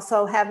now I'm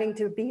also having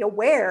to be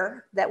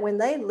aware that when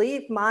they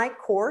leave my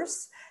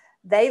course,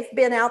 they've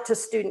been out to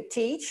student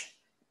teach,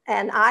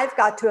 and I've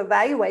got to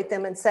evaluate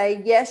them and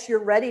say, yes,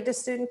 you're ready to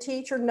student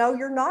teach, or no,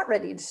 you're not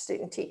ready to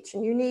student teach,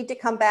 and you need to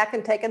come back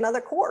and take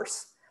another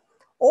course.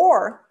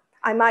 Or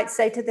I might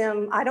say to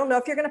them, I don't know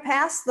if you're going to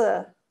pass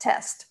the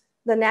test,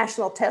 the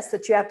national test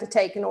that you have to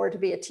take in order to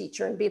be a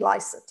teacher and be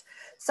licensed.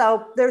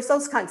 So there's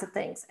those kinds of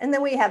things. And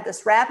then we have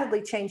this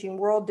rapidly changing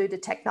world due to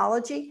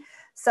technology,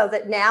 so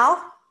that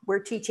now we're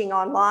teaching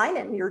online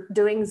and you're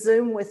doing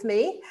Zoom with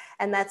me.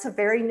 And that's a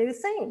very new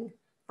thing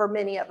for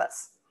many of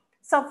us.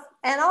 So,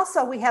 and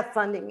also we have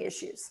funding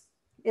issues.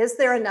 Is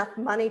there enough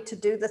money to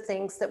do the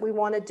things that we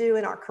want to do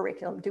in our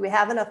curriculum? Do we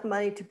have enough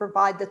money to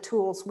provide the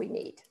tools we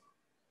need?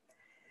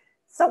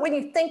 So when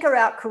you think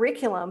about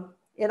curriculum,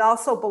 it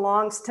also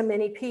belongs to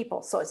many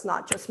people. So it's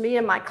not just me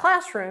in my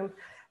classroom,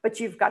 but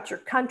you've got your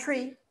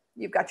country,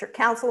 you've got your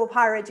Council of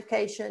Higher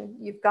Education,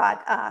 you've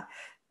got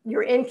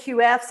your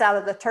NQFs out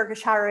of the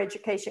Turkish Higher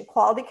Education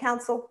Quality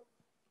Council.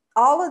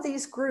 All of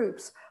these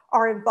groups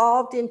are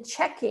involved in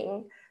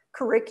checking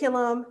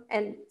curriculum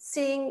and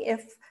seeing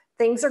if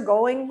things are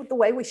going the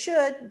way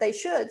they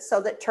should,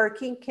 so that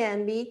Turkey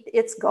can meet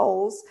its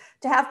goals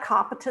to have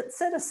competent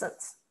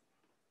citizens.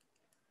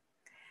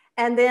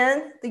 And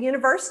then the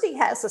university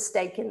has a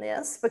stake in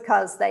this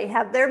because they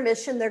have their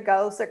mission, their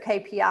goals, their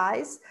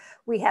KPIs.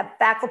 We have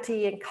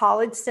faculty and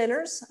college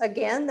centers,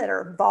 again, that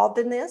are involved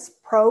in this.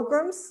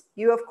 Programs,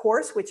 you of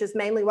course, which is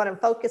mainly what I'm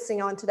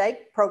focusing on today,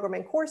 program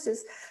and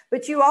courses,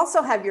 but you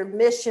also have your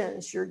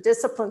missions, your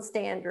discipline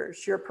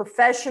standards, your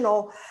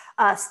professional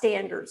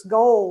standards,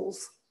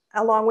 goals,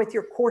 along with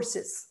your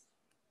courses.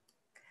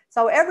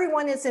 So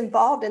everyone is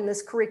involved in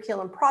this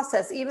curriculum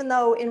process, even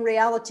though in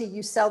reality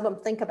you seldom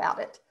think about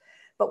it.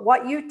 But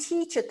what you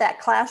teach at that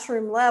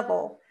classroom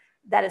level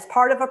that is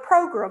part of a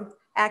program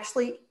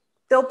actually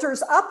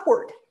filters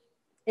upward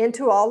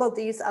into all of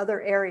these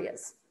other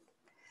areas.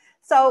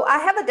 So I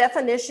have a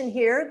definition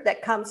here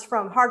that comes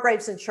from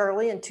Hargraves and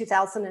Shirley in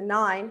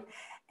 2009,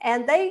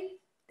 and they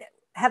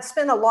have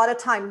spent a lot of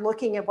time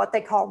looking at what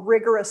they call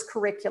rigorous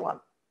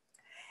curriculum.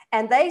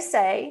 And they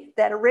say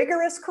that a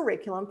rigorous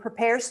curriculum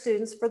prepares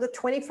students for the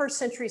 21st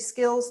century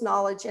skills,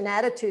 knowledge, and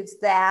attitudes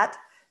that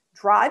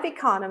drive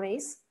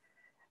economies,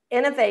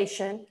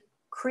 innovation,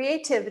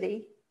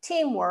 creativity,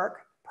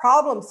 teamwork,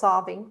 problem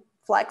solving,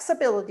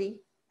 flexibility,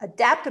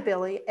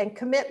 adaptability, and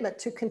commitment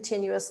to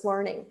continuous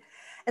learning.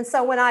 And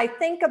so when I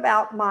think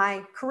about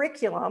my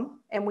curriculum,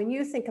 and when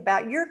you think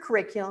about your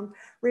curriculum,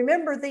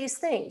 remember these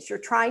things. You're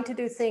trying to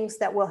do things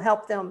that will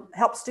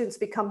help students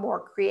become more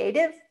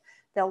creative.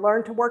 They'll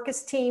learn to work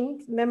as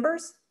team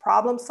members,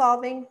 problem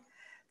solving,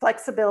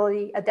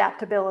 flexibility,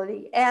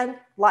 adaptability, and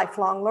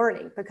lifelong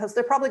learning, because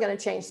they're probably going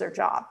to change their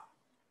job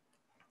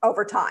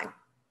over time.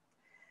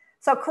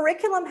 So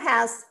curriculum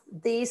has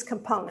these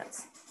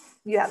components.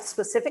 You have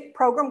specific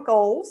program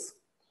goals,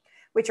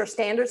 which are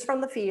standards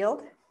from the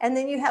field, and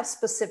then you have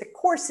specific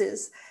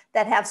courses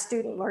that have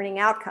student learning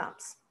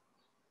outcomes.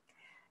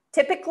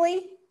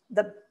 Typically,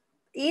 the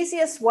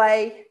easiest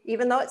way,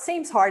 even though it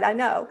seems hard, I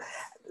know,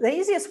 the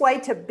easiest way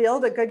to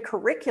build a good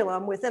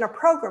curriculum within a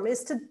program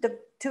is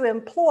to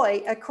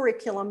employ a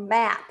curriculum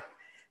map.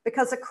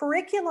 Because a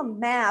curriculum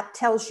map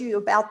tells you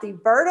about the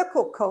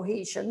vertical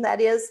cohesion, that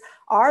is,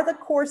 are the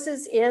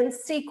courses in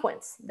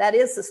sequence? That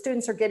is, the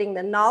students are getting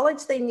the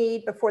knowledge they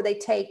need before they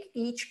take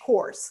each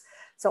course.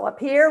 So up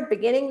here,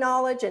 beginning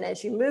knowledge, and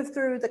as you move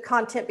through, the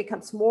content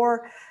becomes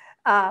more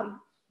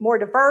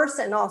diverse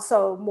and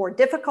also more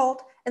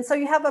difficult. And so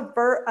you have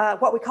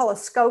what we call a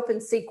scope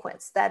and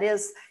sequence. That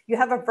is, you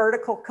have a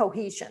vertical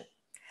cohesion.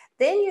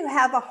 Then you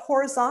have a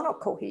horizontal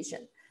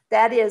cohesion.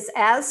 That is,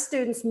 as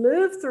students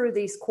move through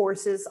these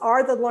courses,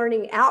 are the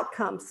learning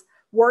outcomes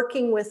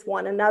working with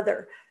one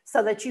another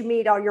so that you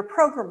meet all your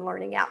program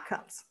learning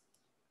outcomes.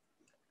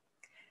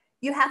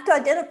 You have to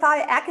identify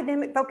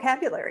academic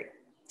vocabulary.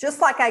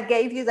 Just like I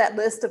gave you that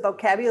list of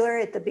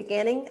vocabulary at the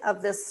beginning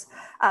of this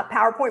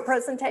PowerPoint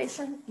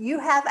presentation, you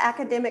have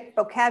academic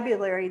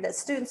vocabulary that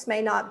students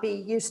may not be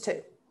used to.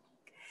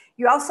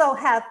 You also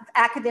have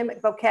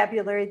academic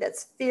vocabulary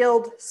that's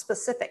field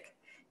specific.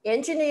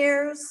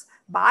 Engineers,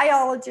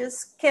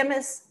 biologists,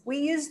 chemists, we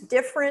use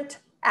different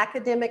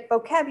academic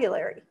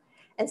vocabulary.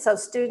 And so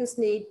students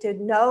need to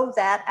know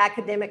that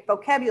academic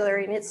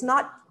vocabulary, and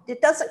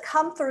it doesn't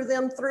come through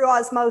them through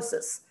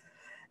osmosis.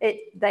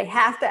 They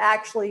have to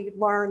actually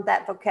learn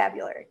that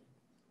vocabulary.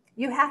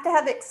 You have to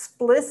have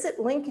explicit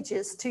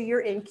linkages to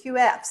your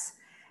NQFs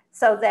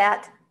so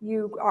that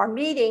you are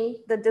meeting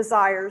the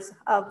desires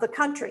of the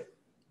country.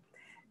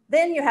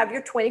 Then you have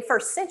your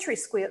 21st century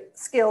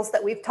skills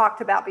that we've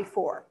talked about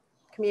before.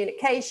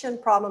 Communication,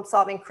 problem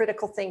solving,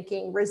 critical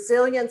thinking.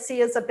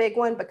 Resiliency is a big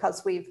one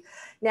because we've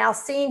now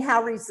seen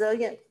how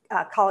resilient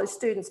college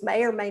students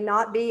may or may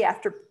not be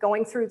after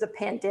going through the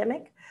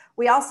pandemic.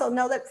 We also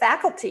know that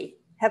faculty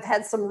have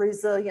had some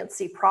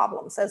resiliency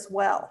problems as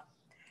well.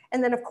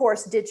 And then of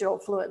course, digital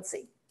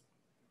fluency.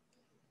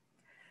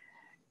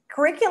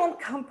 Curriculum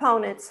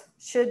components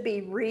should be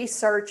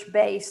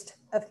research-based,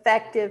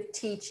 effective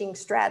teaching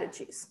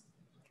strategies.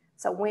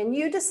 So when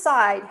you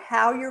decide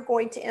how you're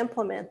going to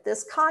implement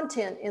this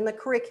content in the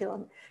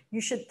curriculum,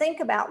 you should think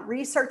about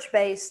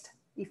research-based,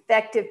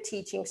 effective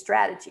teaching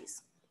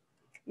strategies.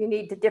 You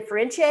need to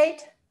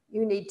differentiate,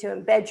 you need to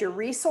embed your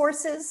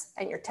resources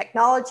and your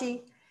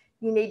technology,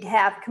 you need to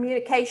have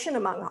communication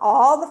among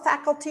all the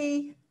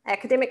faculty,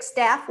 academic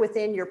staff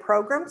within your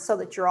program so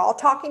that you're all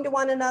talking to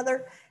one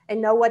another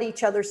and know what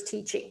each other's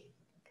teaching.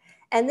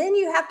 And then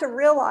you have to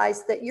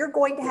realize that you're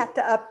going to have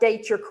to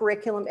update your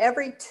curriculum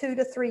every 2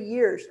 to 3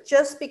 years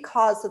just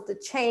because of the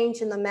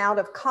change in the amount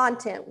of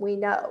content we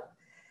know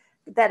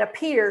that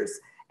appears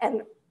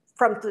and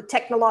from the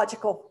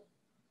technological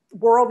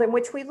world in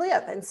which we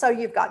live. And so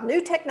you've got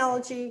new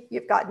technology,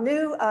 you've got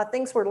new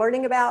things we're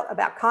learning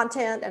about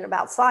content and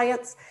about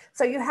science.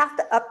 So you have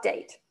to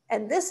update.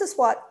 And this is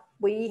what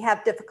we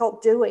have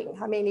difficult doing.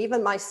 I mean,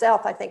 even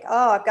myself, I think,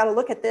 oh, I've got to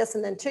look at this.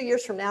 And then 2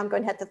 years from now, I'm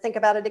going to have to think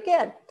about it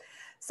again.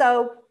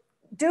 So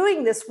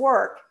doing this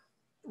work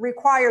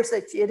requires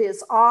that it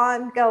is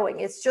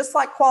ongoing. It's just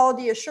like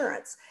quality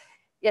assurance.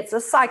 It's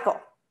a cycle.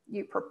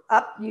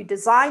 You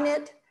design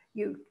it,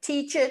 you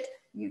teach it,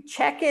 you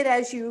check it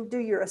as you do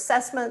your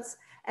assessments,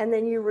 and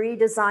then you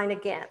redesign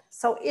again.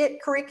 So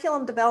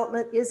curriculum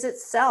development is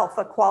itself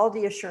a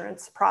quality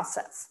assurance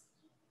process.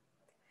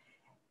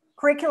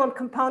 Curriculum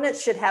components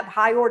should have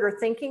high order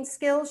thinking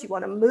skills. You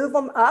want to move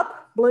them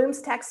up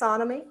Bloom's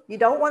taxonomy. You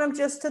don't want them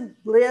just to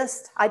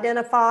list,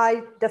 identify,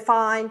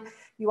 define.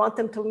 You want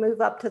them to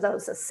move up to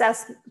those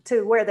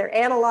to where they're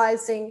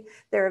analyzing,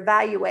 they're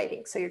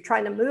evaluating. So you're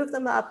trying to move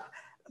them up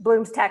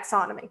Bloom's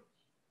taxonomy.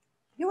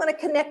 You want to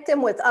connect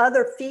them with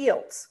other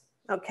fields.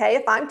 Okay,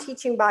 if I'm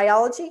teaching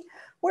biology,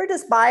 where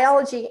does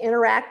biology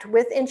interact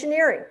with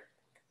engineering?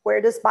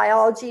 Where does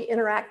biology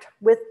interact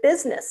with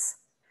business?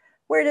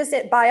 Where does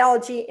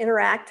biology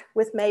interact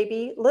with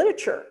maybe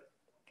literature?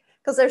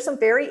 Because there's some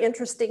very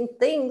interesting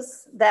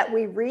things that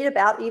we read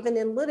about even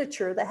in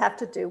literature that have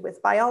to do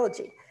with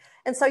biology.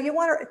 And so you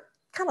want to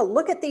kind of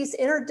look at these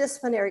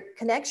interdisciplinary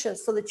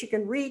connections so that you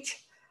can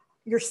reach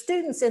your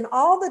students in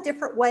all the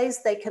different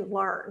ways they can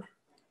learn.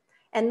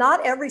 And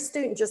not every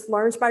student just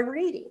learns by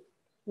reading.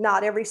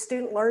 Not every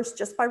student learns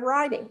just by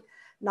writing.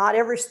 Not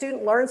every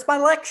student learns by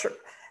lecture.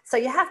 So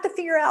you have to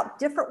figure out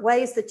different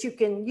ways that you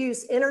can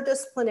use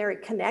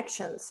interdisciplinary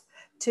connections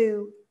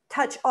to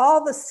touch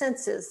all the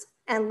senses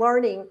and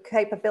learning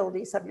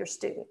capabilities of your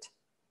student.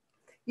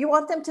 You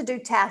want them to do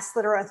tasks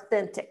that are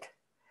authentic.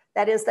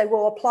 That is, they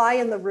will apply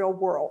in the real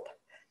world,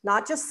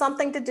 not just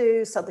something to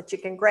do so that you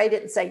can grade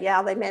it and say,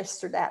 yeah, they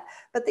mastered that.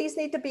 But these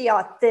need to be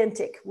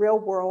authentic, real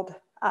world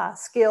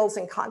skills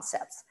and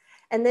concepts.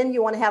 And then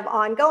you want to have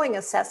ongoing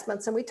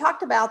assessments. And we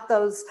talked about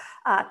those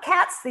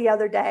CATs the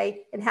other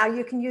day and how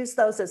you can use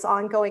those as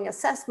ongoing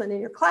assessment in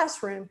your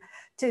classroom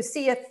to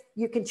see if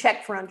you can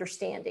check for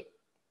understanding.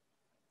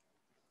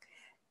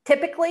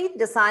 Typically,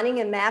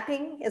 designing and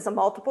mapping is a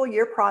multiple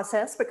year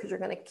process because you're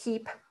going to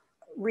keep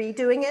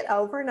redoing it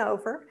over and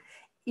over.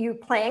 You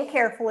plan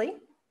carefully,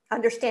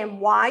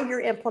 understand why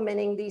you're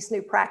implementing these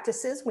new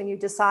practices when you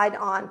decide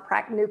on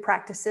new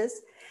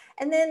practices,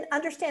 and then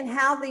understand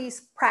how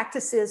these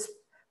practices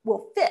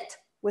will fit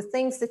with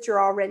things that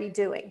you're already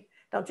doing.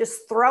 Don't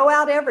just throw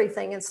out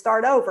everything and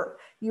start over.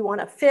 You want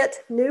to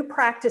fit new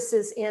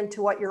practices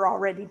into what you're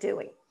already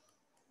doing.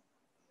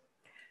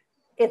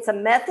 It's a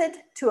method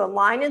to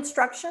align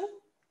instruction.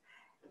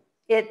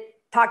 It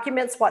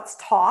documents what's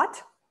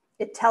taught.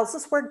 It tells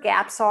us where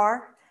gaps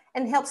are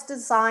and helps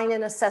design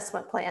an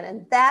assessment plan.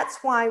 And that's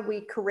why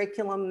we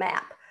curriculum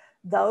map.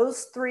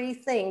 Those three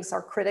things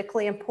are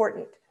critically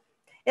important.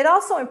 It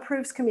also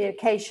improves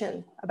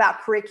communication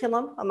about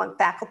curriculum among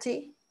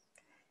faculty,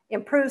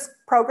 improves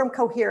program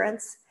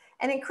coherence,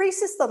 and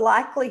increases the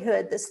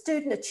likelihood that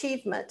student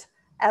achievement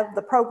of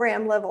the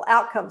program level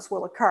outcomes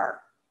will occur.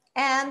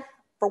 And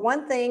for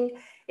one thing,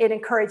 it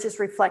encourages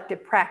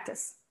reflective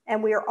practice.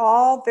 And we are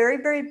all very,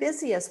 very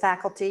busy as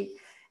faculty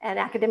and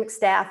academic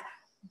staff,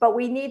 but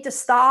we need to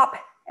stop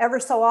ever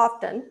so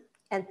often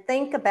and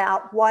think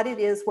about what it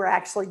is we're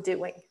actually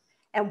doing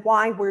and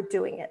why we're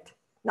doing it.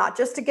 Not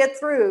just to get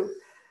through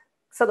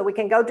so that we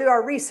can go do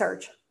our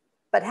research,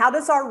 but how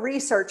does our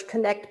research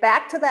connect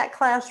back to that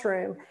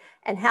classroom,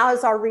 and how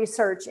is our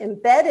research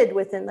embedded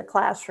within the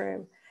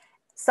classroom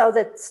so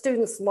that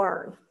students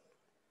learn?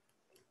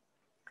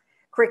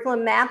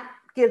 Curriculum map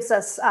gives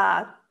us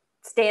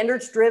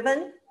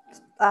standards-driven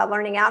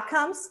learning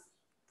outcomes,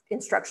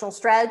 instructional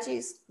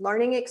strategies,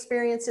 learning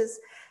experiences,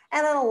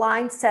 and an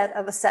aligned set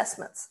of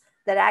assessments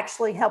that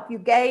actually help you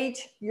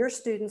gauge your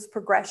students'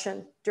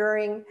 progression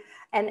during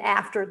and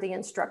after the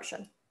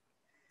instruction.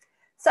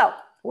 So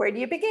where do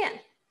you begin?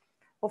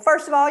 Well,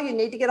 first of all, you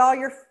need to get all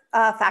your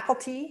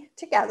faculty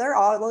together,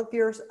 all of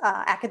your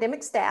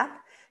academic staff.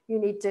 You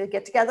need to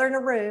get together in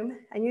a room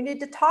and you need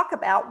to talk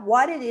about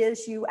what it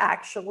is you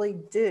actually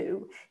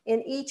do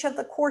in each of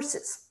the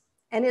courses.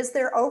 And is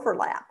there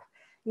overlap?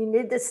 You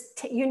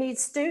need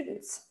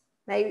students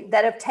maybe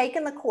that have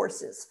taken the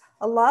courses,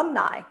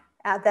 alumni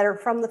that are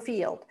from the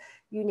field.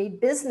 You need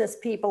business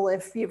people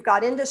if you've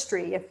got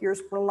industry, if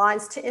yours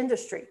aligns to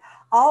industry.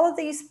 All of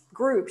these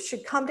groups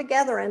should come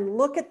together and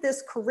look at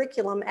this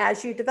curriculum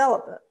as you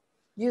develop it.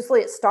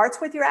 Usually it starts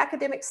with your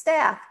academic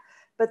staff,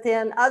 but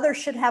then others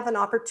should have an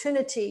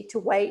opportunity to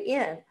weigh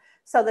in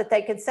so that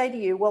they can say to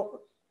you,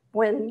 well,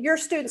 when your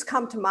students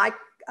come to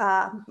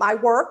my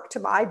work, to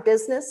my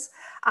business,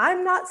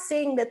 I'm not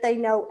seeing that they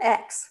know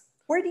X.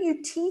 Where do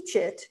you teach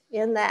it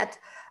in that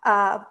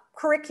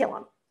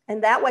curriculum?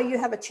 And that way you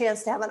have a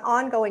chance to have an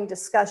ongoing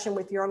discussion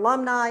with your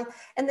alumni.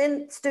 And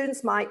then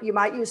you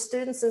might use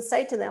students and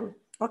say to them,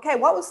 okay,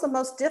 what was the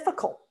most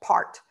difficult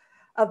part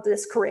of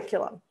this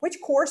curriculum? Which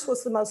course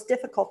was the most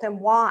difficult and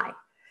why?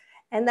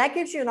 And that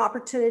gives you an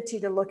opportunity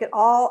to look at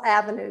all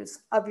avenues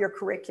of your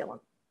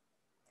curriculum.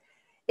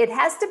 It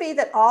has to be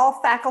that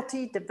all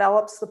faculty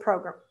develops the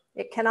program.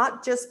 It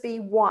cannot just be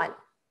one.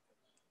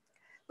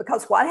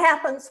 Because what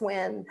happens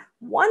when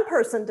one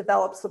person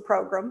develops the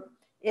program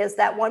is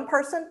that one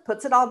person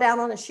puts it all down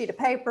on a sheet of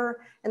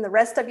paper and the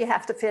rest of you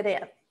have to fit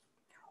in.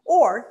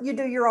 Or you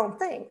do your own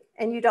thing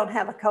and you don't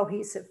have a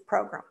cohesive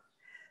program.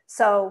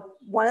 So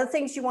one of the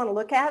things you want to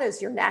look at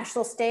is your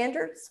national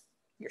standards,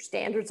 your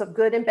standards of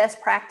good and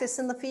best practice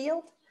in the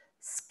field,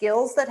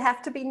 skills that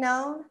have to be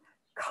known,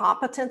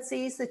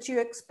 competencies that you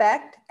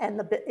expect and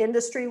the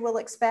industry will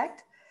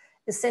expect,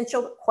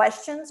 essential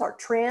questions or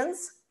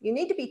trends. You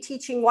need to be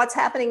teaching what's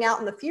happening out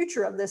in the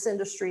future of this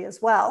industry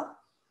as well.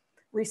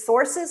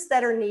 Resources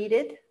that are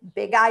needed,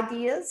 big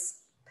ideas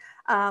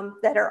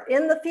that are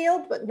in the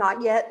field but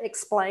not yet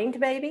explained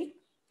maybe.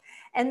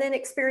 And then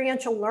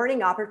experiential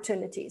learning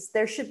opportunities.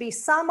 There should be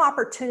some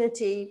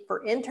opportunity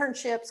for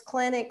internships,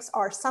 clinics,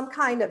 or some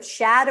kind of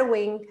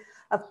shadowing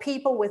of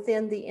people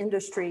within the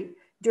industry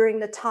during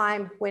the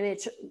time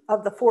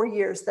of the 4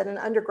 years that an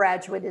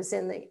undergraduate is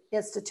in the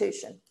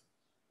institution.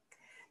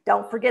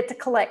 Don't forget to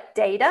collect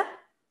data.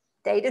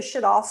 Data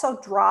should also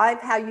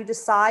drive how you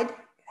decide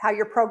how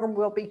your program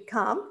will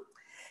become.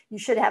 You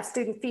should have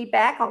student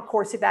feedback on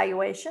course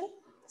evaluation,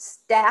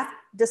 staff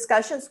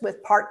discussions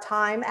with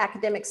part-time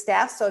academic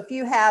staff. So if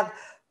you have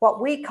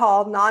what we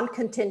call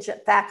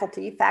non-contingent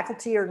faculty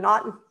are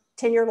not in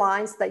tenure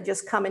lines, they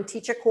just come and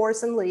teach a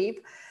course and leave,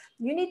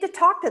 you need to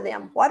talk to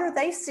them. What are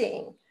they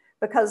seeing?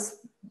 Because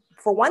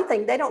for one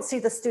thing, they don't see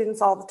the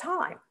students all the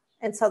time.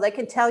 And so they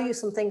can tell you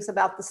some things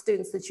about the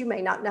students that you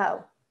may not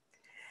know.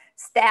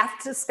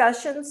 Staff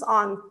discussions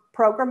on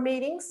program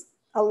meetings,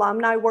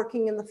 alumni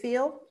working in the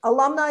field,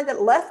 alumni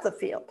that left the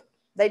field.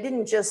 They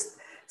didn't just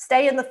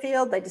stay in the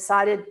field. They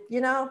decided,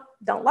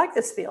 don't like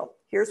this field.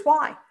 Here's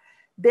why.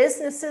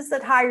 Businesses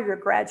that hire your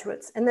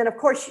graduates. And then of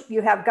course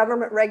you have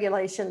government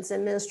regulations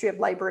and Ministry of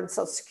Labor and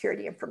Social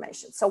Security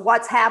information. So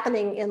what's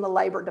happening in the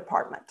labor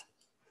department?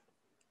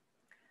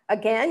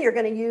 Again, you're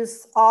going to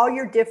use all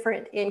your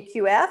different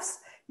NQFs.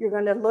 You're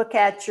going to look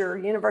at your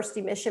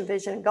university mission,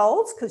 vision, and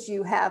goals because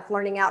you have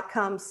learning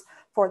outcomes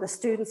for the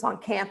students on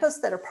campus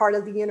that are part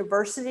of the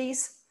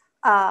university's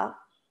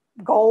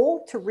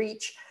goal to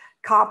reach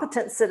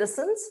competent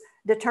citizens,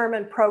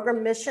 determine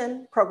program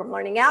mission, program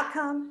learning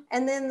outcome,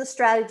 and then the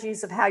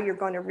strategies of how you're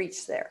going to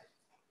reach there.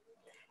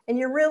 And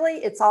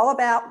it's all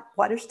about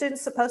what are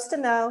students supposed to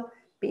know,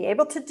 be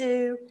able to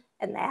do,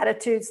 and the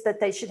attitudes that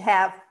they should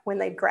have when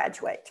they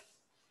graduate.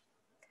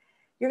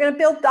 You're going to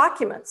build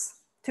documents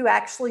to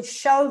actually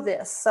show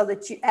this so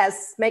that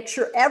make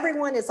sure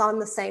everyone is on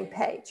the same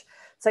page.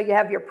 So you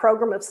have your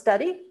program of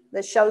study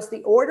that shows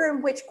the order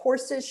in which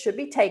courses should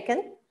be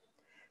taken,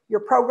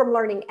 your program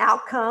learning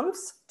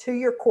outcomes to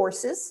your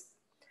courses,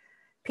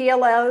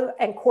 PLO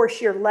and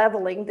course year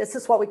leveling. This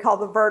is what we call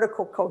the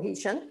vertical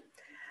cohesion.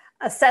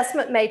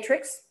 Assessment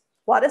matrix,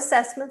 what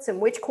assessments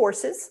and which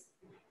courses.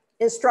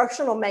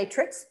 Instructional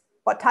matrix,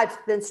 what types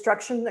of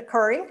instruction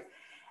occurring.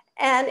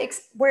 And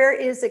where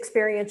is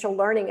experiential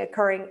learning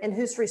occurring and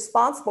who's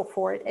responsible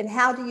for it and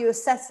how do you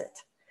assess it?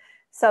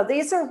 So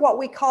these are what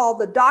we call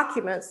the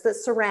documents that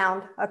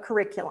surround a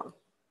curriculum.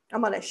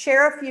 I'm going to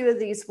share a few of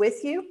these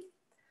with you.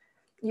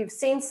 You've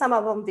seen some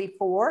of them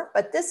before,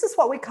 but this is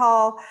what we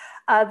call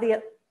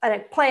a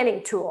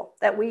planning tool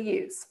that we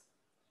use.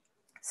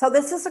 So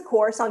this is a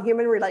course on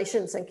human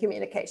relations and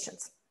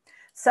communications.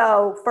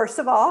 So first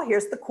of all,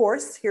 here's the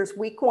course. Here's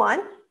week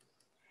 1.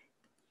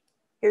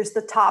 Here's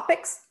the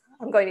topics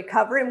I'm going to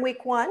cover in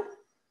week 1.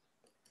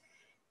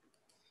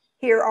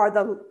 Here are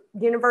the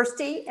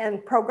university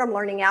and program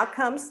learning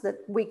outcomes that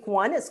week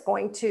 1 is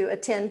going to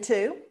attend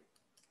to.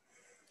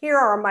 Here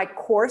are my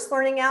course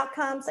learning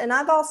outcomes, and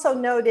I've also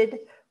noted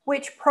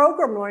which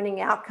program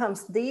learning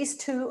outcomes these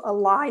two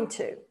align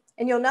to.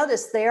 And you'll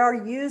notice they are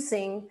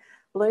using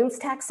Bloom's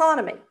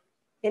taxonomy.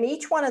 In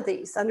each one of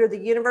these, under the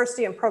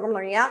university and program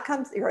learning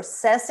outcomes, you're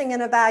assessing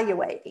and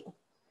evaluating.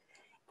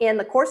 In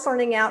the course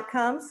learning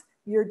outcomes,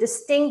 you're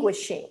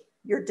distinguishing,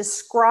 you're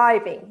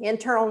describing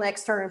internal and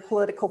external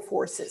political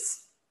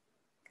forces.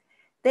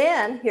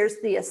 Then here's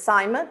the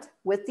assignment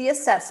with the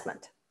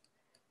assessment.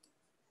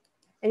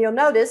 And you'll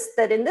notice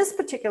that in this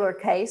particular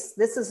case,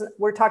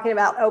 we're talking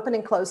about open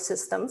and closed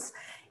systems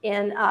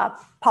in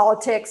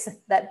politics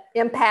that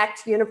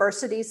impact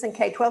universities and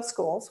K-12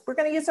 schools. We're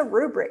going to use a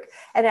rubric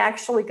and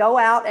actually go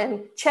out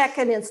and check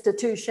an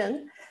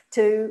institution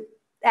to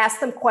ask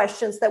them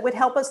questions that would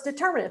help us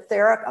determine if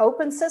they're an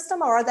open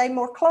system or are they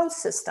more closed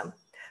system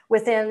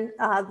within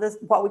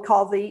what we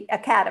call the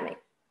academy.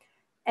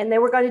 And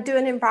then we're going to do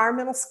an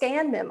environmental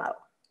scan memo,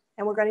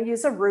 and we're going to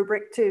use a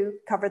rubric to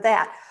cover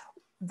that.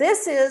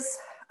 This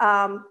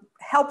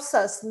helps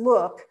us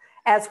look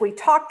as we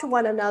talk to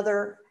one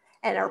another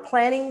and are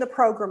planning the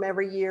program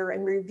every year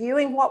and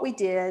reviewing what we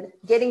did,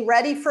 getting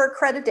ready for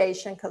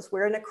accreditation because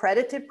we're an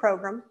accredited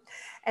program.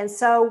 And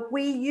so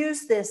we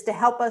use this to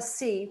help us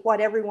see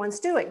what everyone's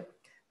doing.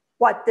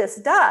 What this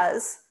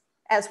does,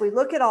 as we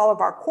look at all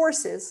of our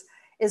courses,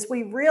 is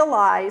we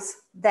realize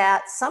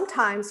that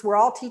sometimes we're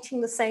all teaching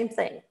the same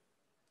thing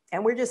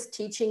and we're just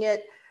teaching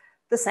it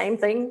the same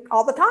thing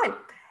all the time.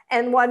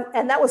 And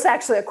that was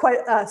actually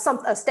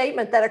a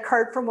statement that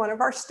occurred from one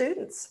of our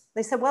students.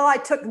 They said, well, I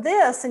took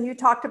this and you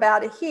talked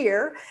about it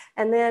here.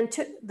 And then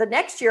the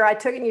next year I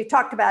took it and you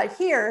talked about it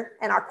here.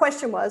 And our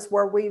question was,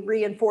 were we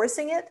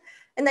reinforcing it?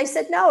 And they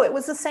said, no, it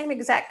was the same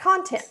exact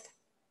content.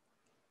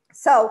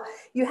 So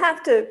you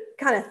have to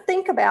kind of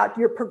think about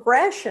your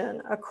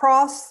progression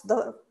across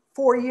the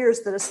 4 years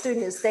that a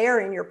student is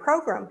there in your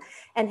program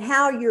and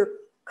how your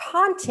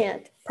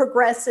content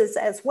progresses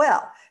as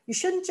well. You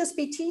shouldn't just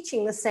be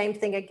teaching the same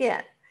thing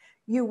again.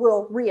 You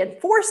will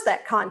reinforce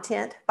that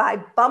content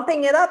by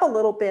bumping it up a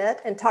little bit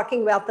and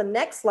talking about the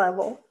next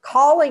level,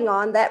 calling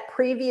on that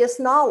previous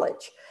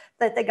knowledge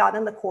that they got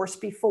in the course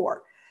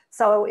before.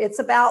 So it's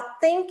about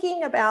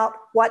thinking about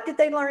what did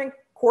they learn in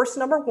course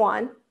number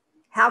 1?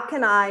 How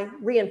can I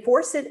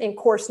reinforce it in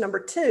course number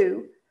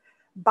 2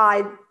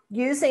 by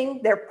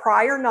using their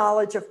prior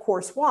knowledge of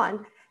course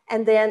 1?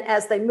 And then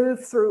as they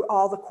move through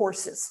all the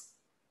courses,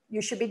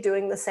 you should be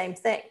doing the same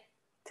thing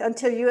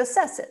until you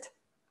assess it.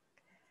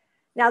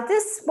 Now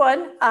this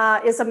one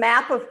is a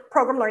map of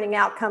program learning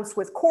outcomes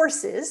with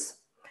courses.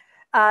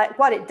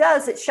 What it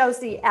does, it shows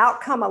the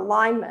outcome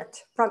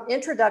alignment from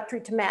introductory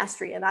to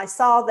mastery. And I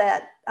saw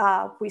that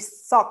we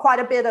saw quite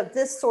a bit of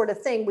this sort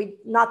of thing.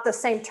 Not the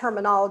same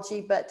terminology,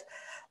 but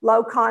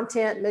low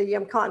content,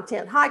 medium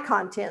content, high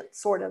content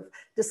sort of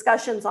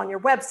discussions on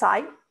your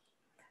website.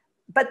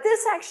 But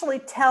this actually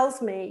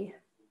tells me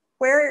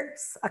where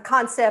a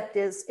concept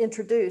is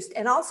introduced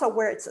and also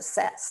where it's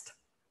assessed.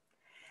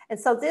 And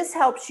so this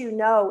helps you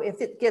know if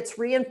it gets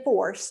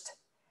reinforced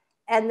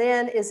and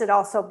then is it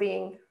also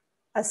being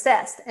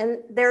assessed. And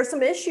there are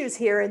some issues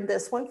here in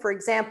this one. For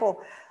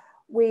example,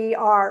 we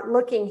are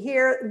looking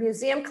here,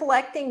 museum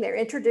collecting, they're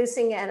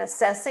introducing and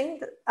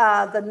assessing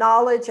the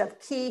knowledge of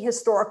key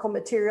historical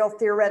material,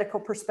 theoretical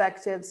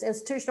perspectives,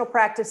 institutional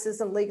practices,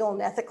 and legal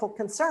and ethical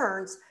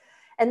concerns.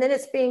 And then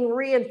it's being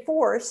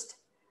reinforced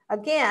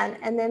again,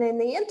 and then in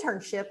the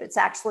internship, it's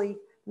actually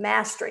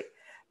mastery.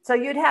 So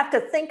you'd have to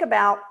think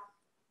about,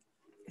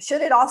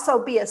 should it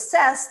also be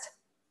assessed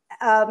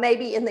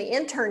maybe in the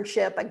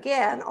internship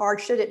again, or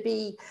should it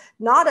be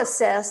not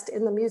assessed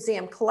in the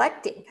museum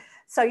collecting?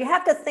 So you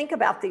have to think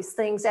about these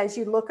things as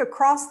you look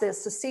across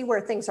this to see where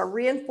things are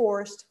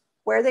reinforced,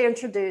 where they're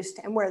introduced,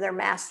 and where they're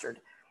mastered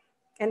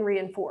and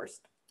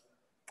reinforced.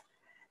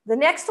 The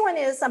next one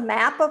is a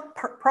map of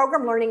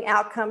program learning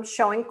outcomes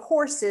showing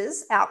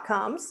courses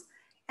outcomes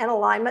and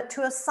alignment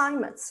to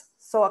assignments.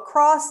 So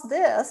across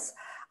this,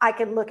 I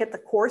can look at the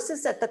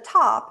courses at the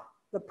top,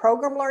 the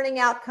program learning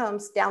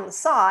outcomes down the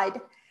side,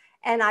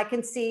 and I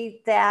can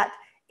see that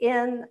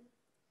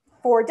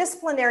for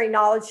disciplinary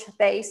knowledge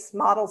base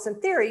models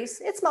and theories,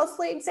 it's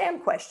mostly exam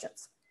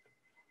questions.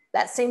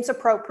 That seems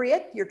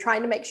appropriate. You're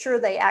trying to make sure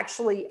they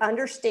actually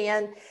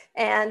understand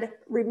and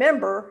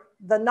remember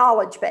the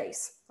knowledge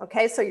base.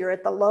 Okay, so you're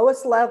at the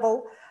lowest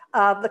level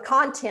of the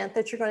content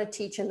that you're going to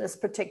teach in this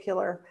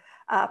particular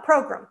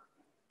program.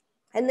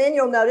 And then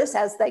you'll notice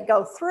as they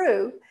go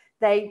through,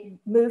 they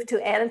move to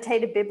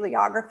annotated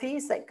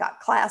bibliographies. They've got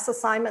class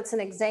assignments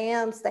and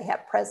exams. They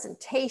have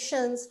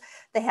presentations.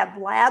 They have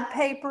lab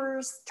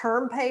papers,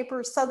 term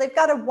papers. So they've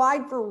got a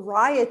wide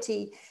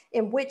variety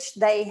in which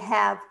they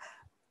have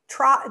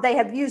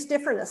used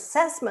different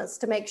assessments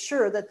to make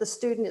sure that the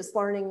student is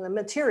learning the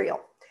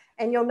material.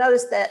 And you'll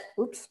notice that,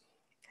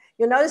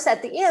 you'll notice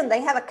at the end,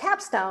 they have a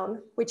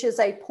capstone, which is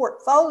a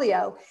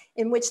portfolio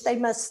in which they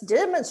must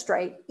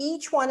demonstrate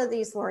each one of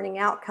these learning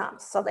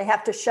outcomes. So they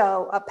have to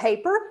show a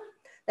paper.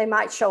 They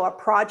might show a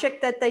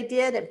project that they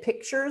did and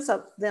pictures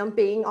of them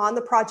being on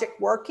the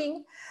project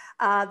working.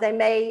 They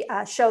may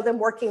show them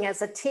working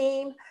as a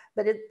team,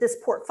 but this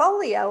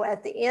portfolio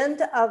at the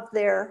end of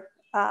their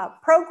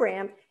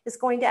program is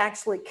going to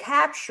actually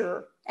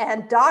capture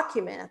and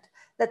document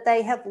that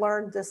they have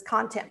learned this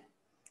content.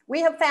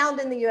 We have found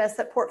in the US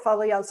that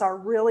portfolios are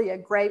really a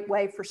great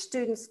way for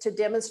students to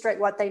demonstrate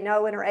what they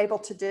know and are able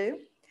to do.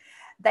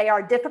 They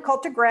are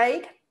difficult to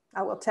grade,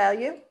 I will tell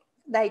you.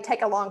 They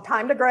take a long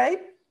time to grade.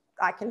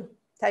 I can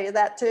tell you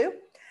that too.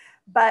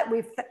 But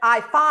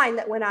I find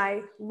that when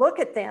I look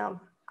at them,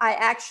 I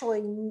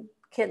actually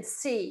can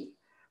see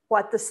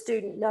what the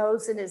student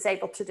knows and is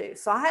able to do.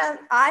 So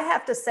I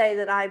have to say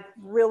that I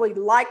really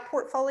like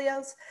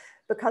portfolios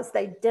because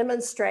they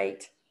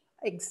demonstrate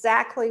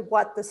exactly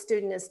what the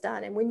student has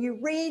done. And when you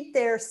read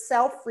their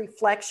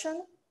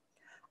self-reflection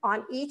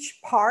on each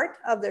part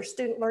of their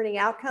student learning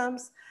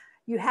outcomes,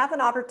 you have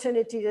an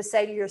opportunity to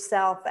say to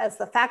yourself as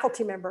the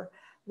faculty member,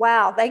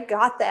 wow, they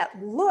got that.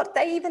 Look,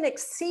 they even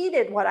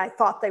exceeded what I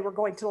thought they were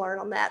going to learn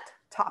on that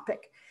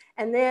topic.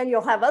 And then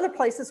you'll have other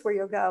places where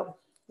you'll go,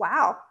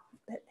 wow,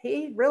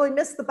 he really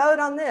missed the boat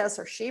on this,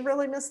 or she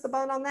really missed the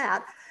boat on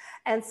that.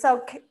 And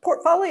so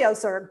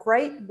portfolios are a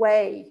great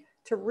way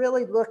to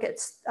really look at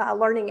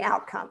learning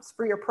outcomes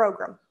for your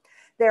program.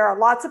 There are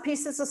lots of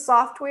pieces of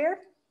software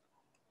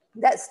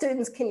that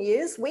students can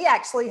use. We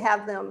actually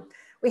have them.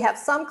 We have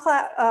some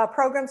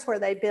programs where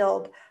they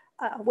build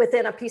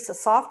within a piece of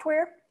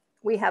software.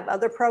 We have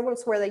other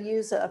programs where they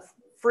use a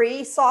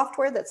free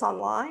software that's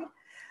online.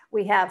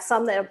 We have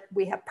some that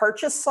we have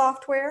purchased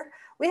software.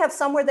 We have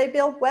some where they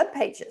build web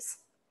pages.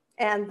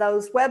 And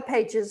those web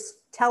pages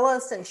tell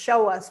us and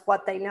show us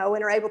what they know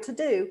and are able to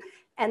do.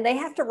 And they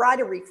have to write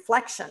a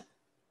reflection.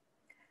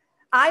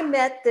 I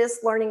met this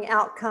learning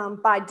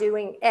outcome by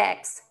doing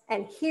X,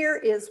 and here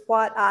is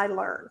what I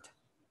learned.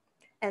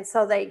 And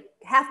so they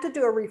have to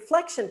do a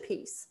reflection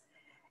piece.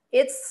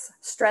 It's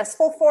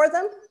stressful for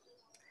them.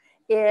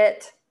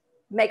 It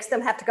makes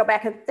them have to go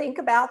back and think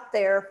about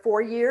their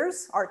 4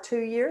 years or 2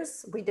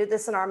 years. We do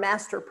this in our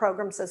master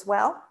programs as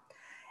well.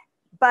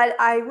 But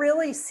I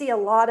really see a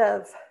lot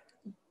of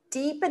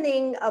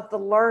deepening of the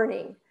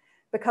learning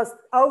because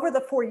over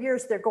the 4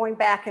 years, they're going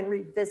back and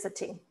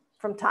revisiting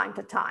from time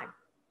to time.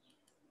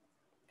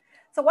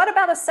 So what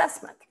about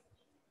assessment?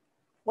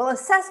 Well,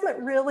 assessment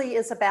really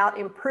is about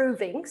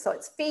improving. So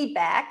it's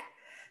feedback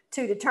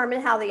to determine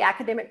how the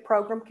academic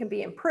program can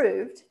be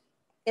improved.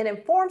 It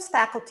informs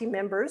faculty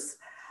members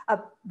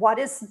of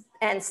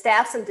and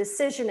staffs and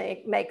decision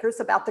makers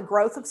about the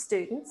growth of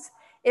students.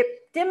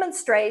 It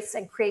demonstrates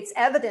and creates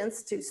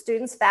evidence to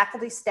students,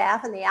 faculty,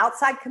 staff, and the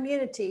outside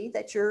community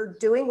that you're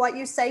doing what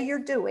you say you're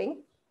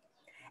doing.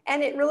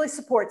 And it really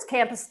supports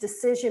campus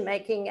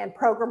decision-making and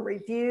program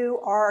review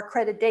or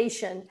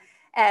accreditation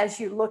as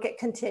you look at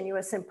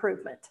continuous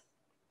improvement.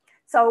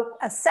 So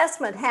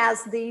assessment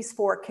has these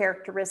 4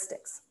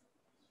 characteristics.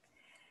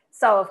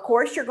 So of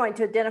course, you're going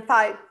to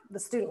identify the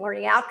student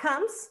learning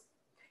outcomes.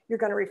 You're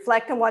going to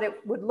reflect on what it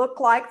would look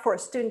like for a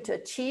student to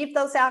achieve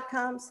those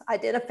outcomes,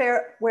 identify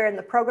where in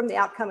the program the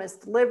outcome is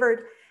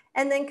delivered,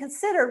 and then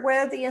consider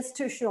where the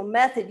institutional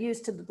method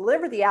used to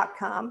deliver the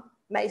outcome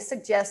may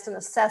suggest an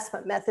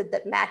assessment method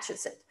that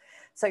matches it.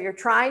 So you're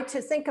trying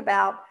to think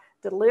about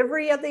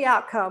delivery of the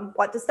outcome,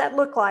 what does that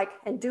look like,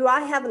 and do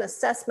I have an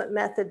assessment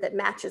method that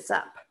matches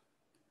up?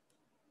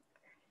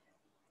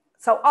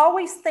 So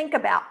always think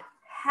about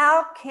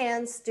how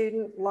can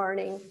student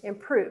learning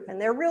improve?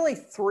 And there are really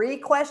 3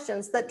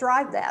 questions that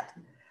drive that.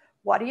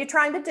 What are you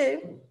trying to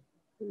do?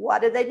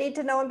 What do they need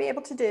to know and be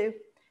able to do?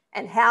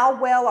 And how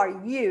well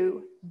are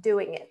you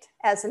doing it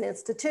as an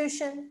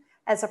institution,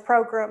 as a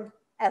program,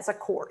 as a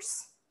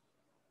course?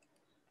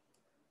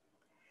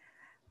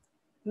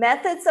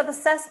 Methods of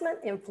assessment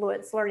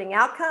influence learning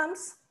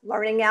outcomes.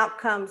 Learning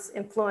outcomes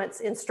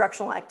influence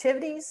instructional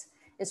activities.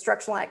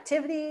 Instructional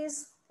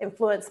activities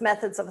influence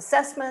methods of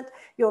assessment.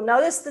 You'll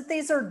notice that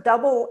these are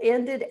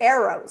double-ended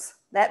arrows.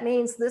 That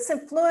means this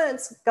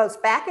influence goes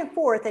back and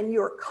forth and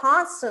you're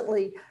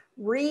constantly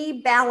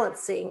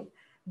rebalancing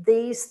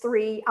these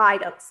 3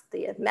 items: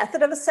 the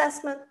method of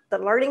assessment, the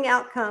learning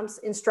outcomes,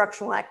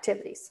 instructional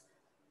activities.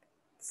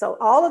 So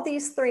all of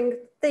these 3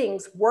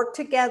 things work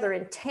together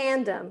in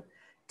tandem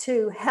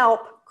to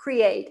help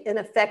create an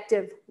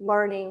effective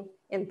learning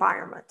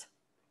environment.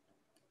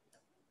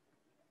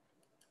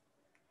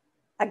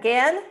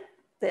 Again,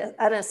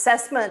 an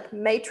assessment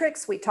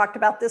matrix, we talked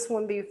about this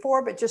one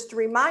before, but just to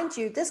remind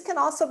you, this can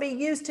also be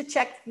used to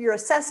check your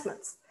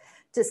assessments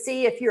to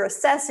see if you're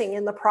assessing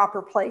in the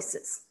proper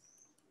places.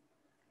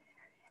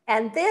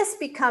 And this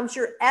becomes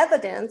your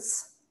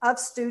evidence of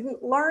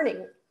student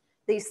learning.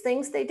 These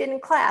things they did in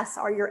class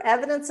are your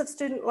evidence of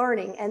student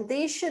learning, and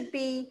these should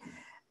be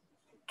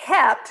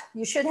kept.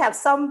 You should have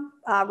some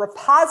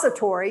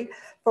repository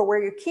for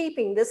where you're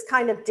keeping this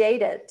kind of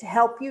data to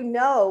help you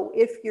know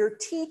if you're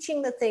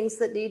teaching the things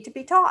that need to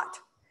be taught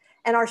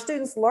and are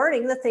students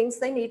learning the things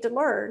they need to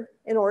learn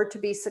in order to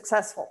be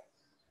successful.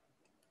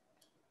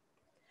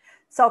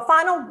 So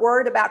final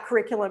word about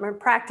curriculum and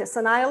practice,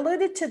 and I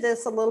alluded to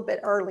this a little bit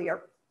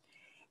earlier.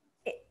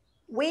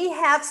 We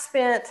have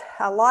spent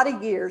a lot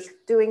of years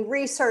doing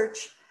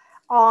research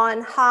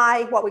on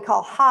what we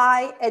call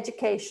high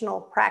educational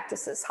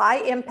practices, high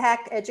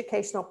impact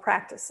educational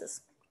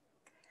practices.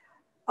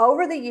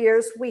 Over the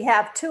years, we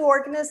have 2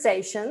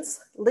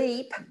 organizations,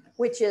 LEAP,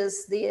 which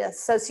is the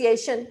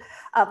Association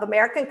of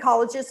American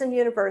Colleges and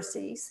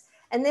Universities,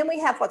 and then we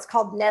have what's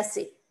called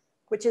NSSE,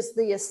 which is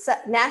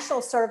the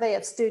National Survey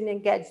of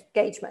Student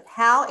Engagement.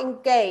 How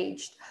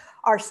engaged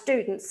are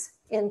students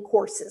in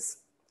courses?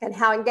 And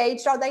how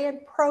engaged are they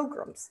in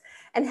programs?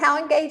 And how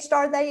engaged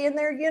are they in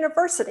their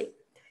university?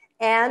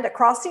 And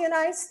across the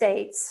United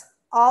States,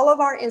 all of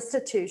our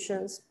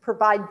institutions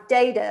provide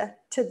data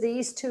to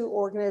these two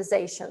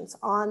organizations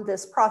on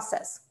this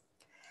process.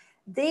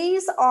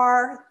 These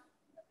are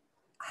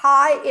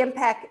high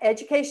impact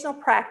educational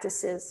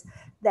practices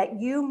that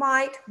you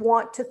might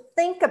want to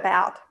think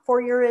about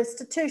for your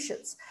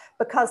institutions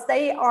because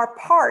they are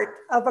part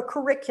of a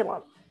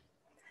curriculum.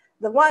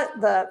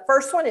 The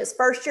first one is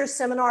first year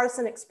seminars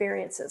and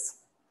experiences.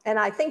 And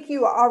I think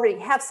you already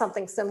have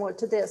something similar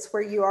to this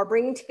where you are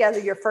bringing together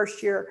your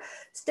first year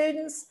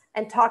students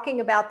and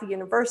talking about the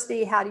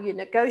university. How do you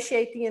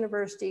negotiate the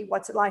university?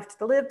 What's it like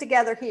to live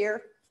together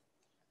here?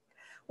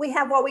 We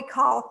have what we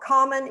call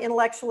common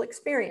intellectual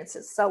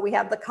experiences. So we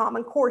have the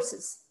common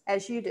courses,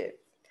 as you do.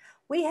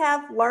 We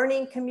have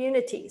learning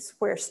communities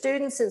where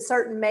students in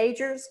certain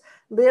majors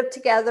live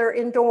together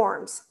in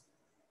dorms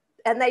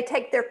and they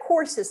take their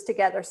courses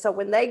together. So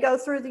when they go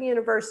through the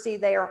university,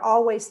 they are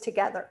always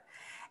together.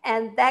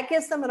 And that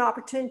gives them an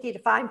opportunity to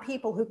find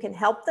people who can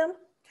help them,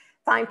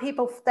 find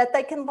people that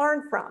they can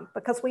learn from,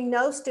 because we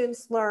know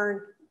students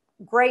learn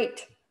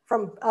great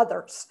from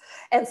others.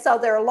 And so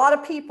there are a lot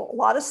of people, a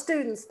lot of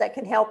students that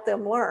can help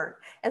them learn.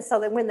 And so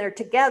that when they're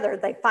together,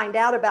 they find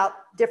out about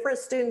different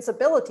students'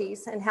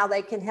 abilities and how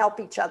they can help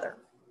each other.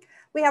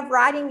 We have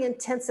writing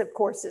intensive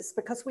courses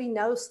because we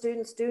know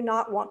students do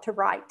not want to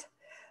write,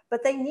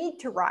 but they need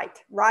to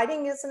write.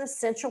 Writing is an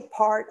essential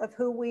part of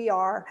who we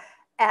are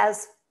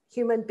as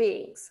human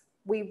beings.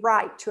 We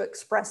write to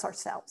express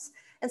ourselves.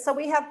 And so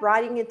we have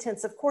writing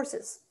intensive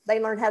courses. They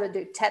learn how to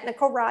do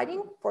technical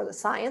writing for the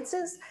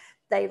sciences.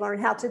 They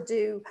learn how to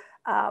do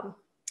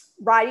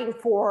writing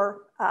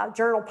for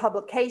journal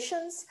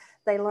publications.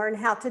 They learn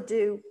how to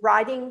do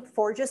writing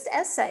for just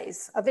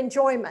essays of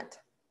enjoyment.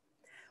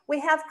 We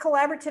have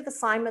collaborative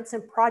assignments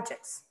and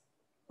projects.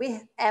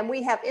 We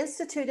have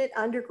instituted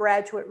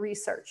undergraduate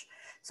research.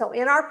 So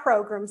in our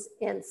programs,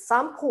 in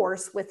some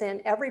course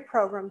within every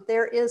program,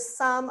 there is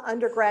some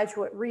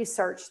undergraduate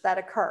research that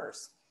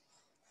occurs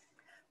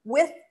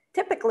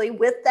typically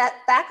with that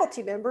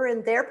faculty member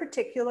in their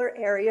particular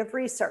area of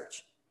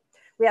research.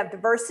 We have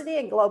diversity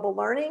and global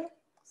learning.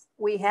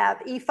 We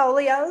have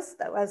e-folios,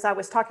 as I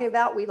was talking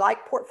about, we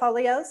like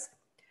portfolios.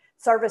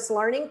 Service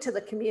learning to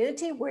the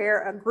community,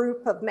 where a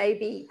group of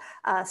maybe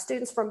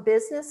students from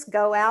business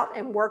go out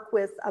and work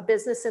with a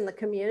business in the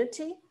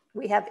community.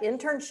 We have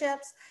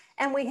internships,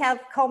 and we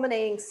have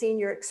culminating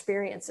senior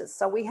experiences.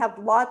 So we have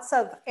lots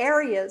of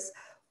areas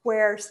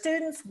where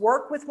students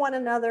work with one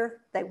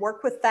another, they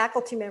work with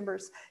faculty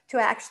members to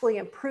actually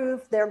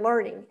improve their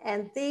learning.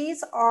 And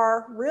these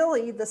are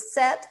really the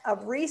set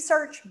of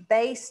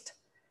research-based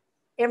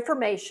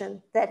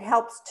information that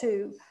helps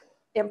to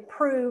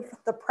improve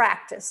the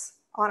practice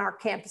on our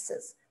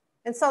campuses.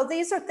 And so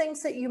these are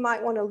things that you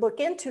might want to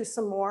look into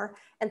some more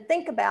and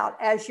think about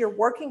as you're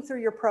working through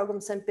your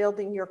programs and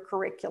building your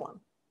curriculum.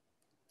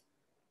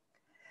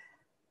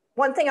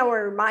 One thing I want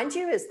to remind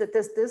you is that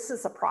this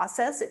is a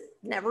process. It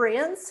never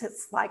ends.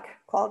 It's like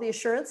quality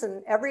assurance,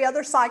 and every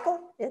other cycle,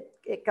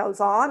 it goes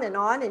on,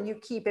 and you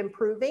keep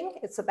improving.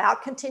 It's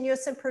about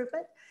continuous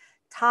improvement.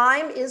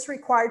 Time is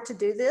required to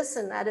do this,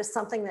 and that is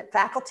something that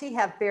faculty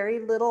have very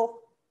little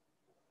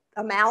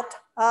amount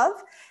of.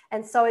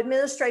 And so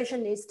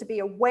administration needs to be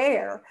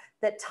aware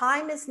that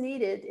time is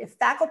needed if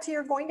faculty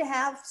are going to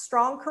have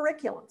strong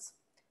curriculums.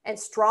 And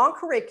strong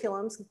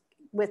curriculums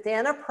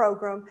within a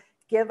program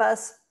give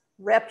us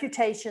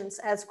reputations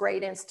as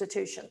great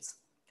institutions.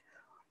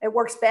 It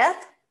works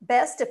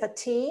best if a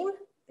team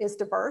is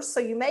diverse. So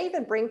you may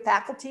even bring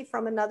faculty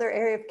from another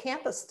area of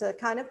campus to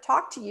kind of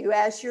talk to you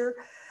as you're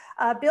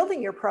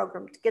building your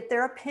program, to get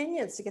their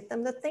opinions, to get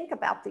them to think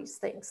about these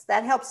things.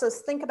 That helps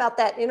us think about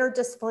that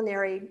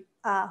interdisciplinary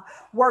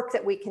work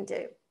that we can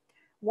do.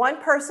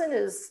 One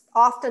person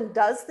often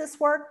does this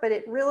work, but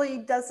it really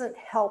doesn't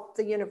help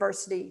the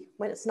university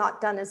when it's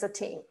not done as a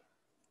team.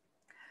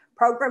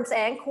 Programs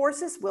and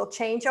courses will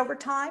change over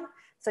time.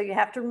 So you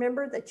have to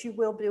remember that you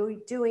will be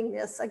doing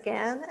this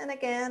again and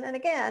again and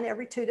again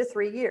every 2 to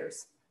 3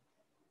 years.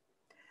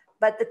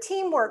 But the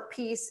teamwork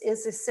piece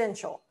is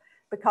essential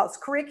because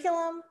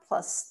curriculum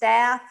plus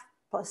staff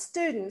plus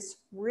students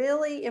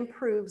really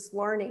improves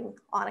learning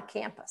on a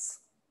campus.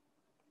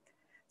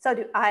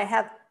 So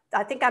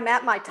I think I'm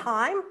at my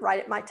time, right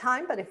at my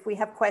time, but if we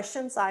have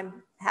questions,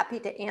 I'm happy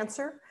to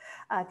answer.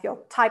 If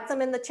you'll type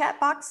them in the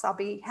chat box, I'll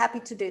be happy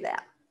to do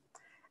that.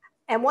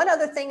 And one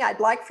other thing I'd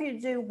like for you to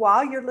do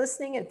while you're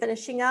listening and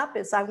finishing up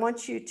is I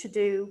want you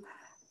to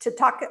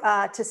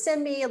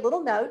send me a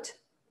little note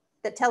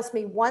that tells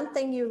me one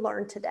thing you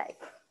learned today.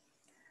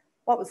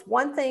 What was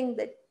one thing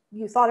that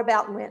you thought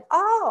about and went,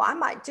 oh, I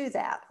might do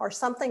that, or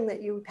something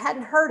that you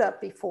hadn't heard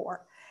of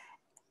before.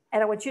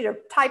 And I want you to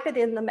type it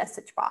in the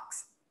message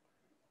box,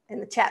 in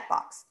the chat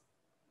box.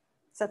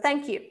 So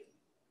thank you.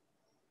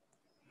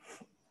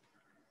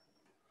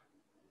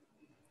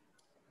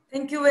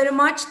 Thank you very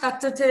much,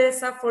 Dr.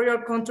 Teresa, for your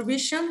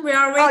contribution. We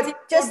are waiting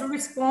for the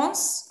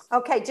response.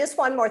 Okay, just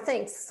one more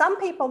thing. Some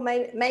people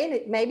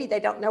maybe they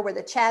don't know where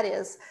the chat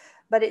is,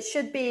 but it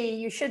should be,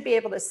 you should be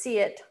able to see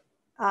it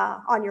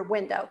on your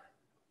window.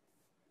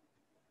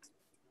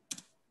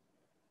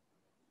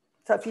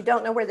 So if you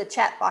don't know where the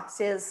chat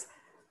box is,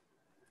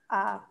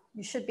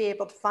 you should be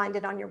able to find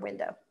it on your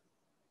window.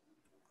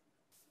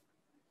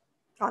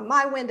 On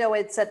my window,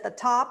 it's at the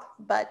top,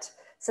 but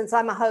since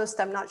I'm a host,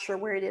 I'm not sure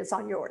where it is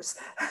on yours.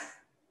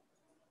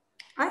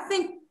 I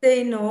think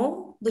they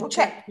know the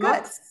chat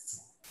box.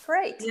 Good.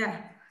 Great. Yeah.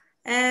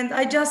 And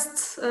I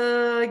just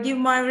give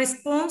my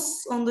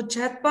response on the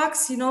chat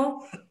box, you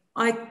know,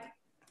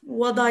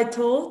 what I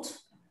told.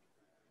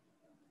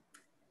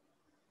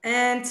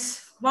 And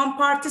one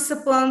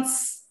participant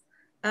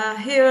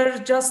here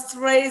just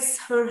raised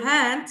her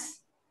hand.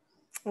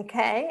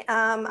 Okay,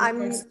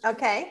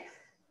 okay.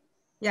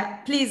 Yeah,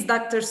 please,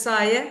 Dr.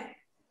 Saye.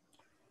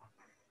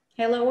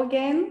 Hello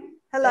again.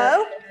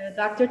 Hello.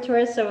 Dr.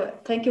 Teresa,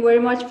 thank you very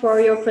much for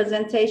your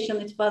presentation.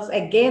 It was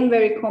again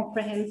very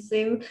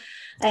comprehensive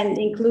and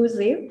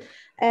inclusive.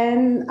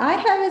 And I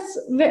have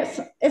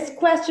a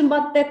question,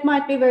 but that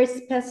might be very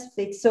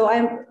specific. So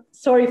I'm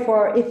sorry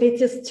for if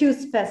it is too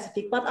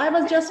specific, but I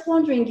was just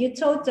wondering, you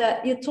told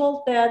that,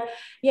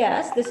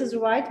 yes, this is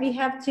right. We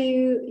have to,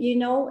 you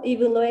know,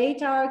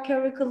 evaluate our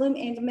curriculum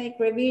and make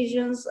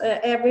revisions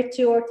every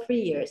 2 or 3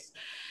 years.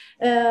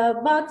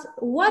 But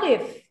what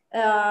if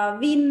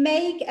we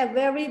make a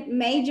very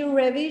major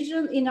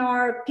revision in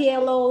our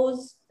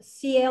PLOs,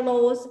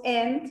 CLOs,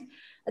 and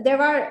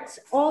there are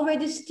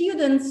already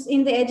students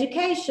in the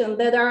education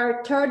that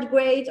are 3rd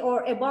grade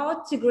or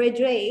about to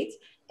graduate.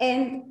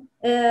 And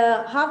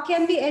how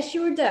can we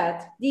assure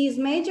that these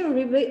major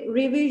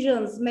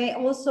revisions may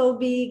also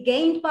be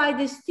gained by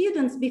the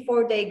students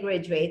before they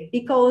graduate?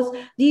 Because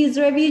these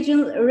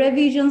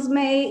revisions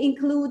may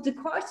include the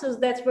courses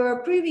that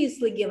were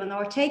previously given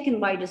or taken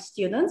by the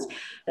students.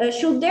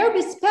 Should there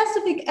be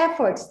specific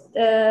efforts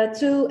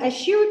to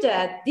assure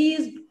that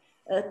these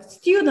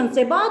students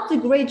about to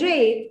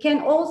graduate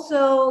can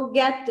also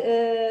get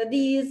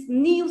these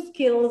new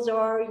skills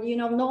or, you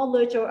know,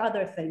 knowledge or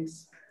other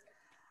things?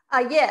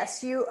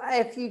 Yes,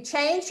 if you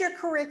change your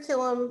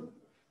curriculum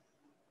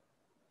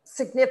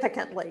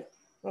significantly,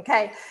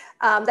 okay,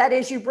 that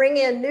is, you bring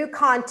in new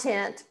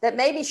content that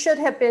maybe should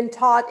have been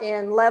taught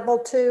in level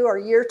 2 or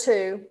year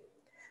 2,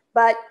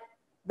 but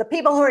the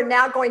people who are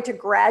now going to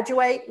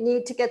graduate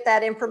need to get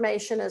that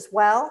information as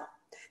well,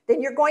 then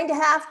you're going to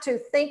have to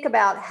think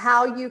about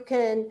how you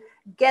can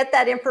get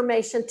that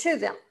information to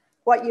them.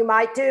 What you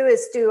might do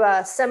is do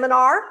a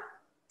seminar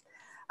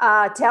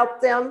to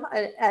help them,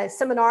 a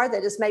seminar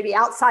that is maybe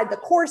outside the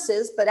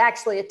courses, but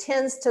actually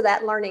attends to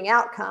that learning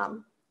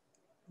outcome.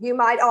 You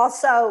might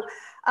also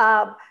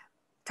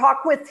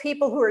talk with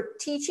people who are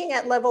teaching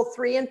at level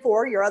 3 and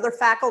 4, your other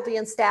faculty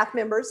and staff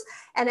members,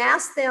 and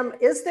ask them,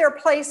 is there a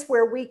place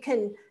where we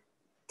can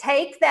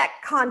take that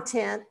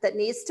content that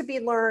needs to be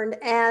learned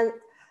and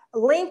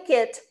link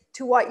it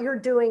to what you're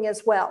doing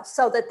as well,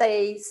 so that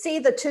they see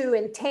the two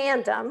in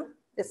tandem.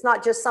 It's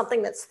not just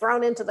something that's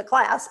thrown into the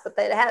class, but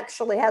that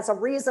actually has a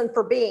reason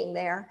for being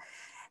there.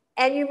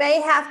 And you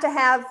may have to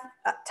have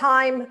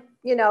time,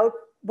 you know,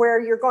 where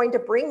you're going to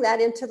bring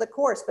that into the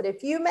course. But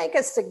if you make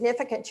a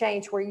significant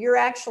change where you're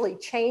actually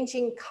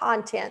changing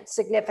content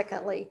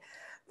significantly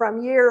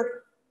from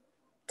year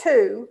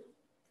 2,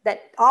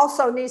 that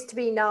also needs to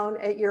be known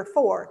at year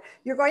 4,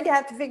 you're going to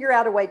have to figure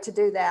out a way to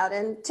do that.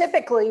 And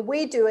typically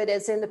we do it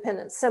as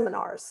independent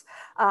seminars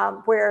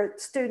where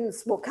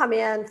students will come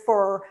in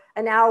for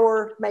an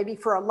hour, maybe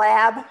for a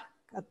lab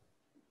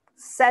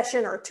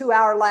session or a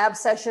 2-hour lab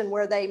session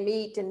where they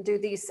meet and do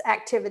these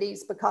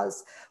activities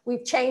because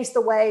we've changed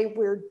the way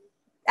we're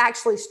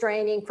actually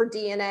straining for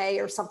DNA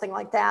or something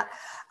like that.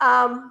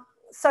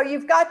 So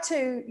you've got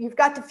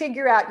to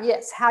figure out,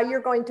 yes, how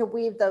you're going to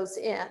weave those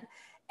in.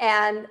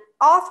 And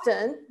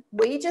often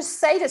we just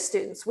say to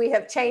students, we're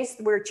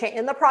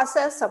in the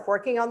process of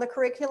working on the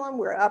curriculum.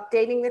 We're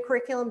updating the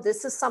curriculum.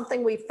 This is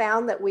something we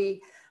found that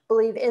we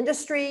believe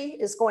industry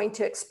is going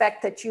to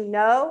expect that you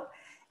know.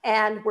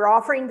 And we're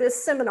offering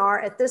this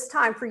seminar at this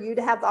time for you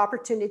to have the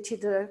opportunity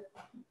to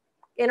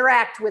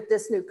interact with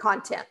this new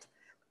content.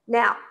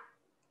 Now,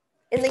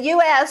 in the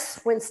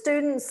US, when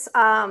students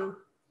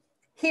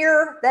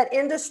hear that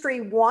industry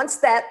wants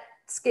that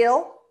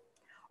skill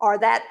or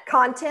that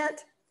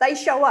content, they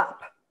show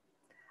up.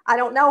 I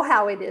don't know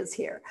how it is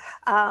here,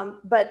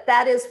 but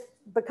that is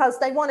because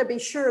they want to be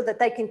sure that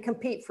they can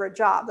compete for a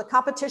job. The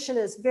competition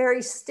is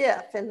very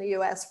stiff in the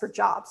US for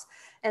jobs.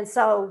 And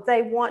so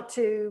they want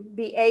to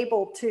be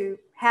able to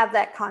have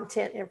that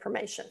content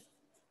information.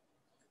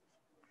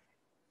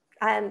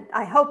 And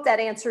I hope that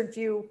answered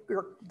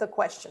the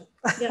question.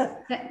 Yeah,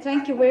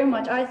 thank you very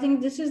much. I think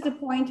this is the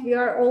point we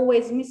are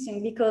always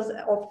missing, because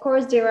of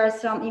course there are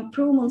some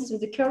improvements in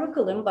the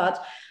curriculum,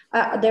 but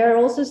there are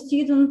also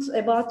students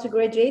about to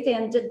graduate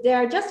and they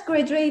are just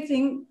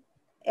graduating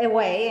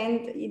away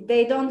and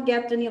they don't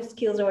get the new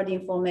skills or the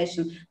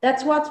information.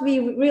 That's what we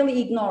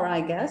really ignore,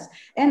 I guess.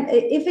 And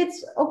if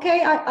it's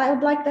okay, I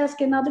would like to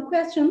ask another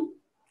question.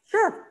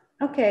 Sure.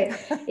 Okay,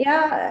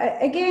 yeah,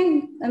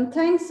 again, and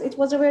thanks. It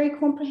was a very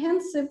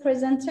comprehensive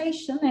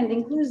presentation and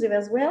inclusive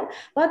as well.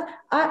 But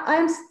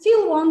I'm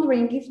still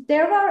wondering if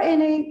there are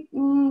any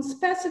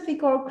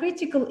specific or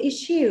critical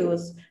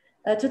issues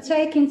to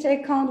take into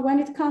account when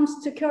it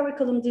comes to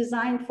curriculum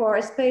design for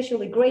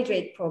especially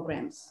graduate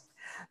programs.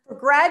 For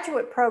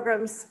graduate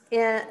programs,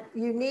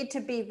 you need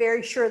to be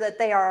very sure that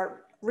they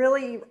are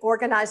really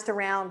organized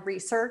around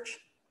research.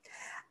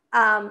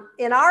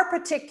 In our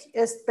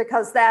particular,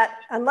 because that,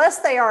 unless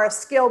they are a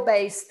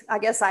skill-based, I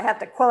guess I have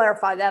to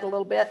clarify that a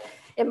little bit.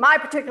 In my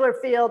particular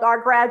field, our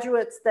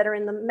graduates that are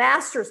in the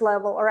master's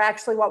level are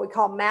actually what we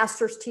call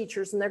master's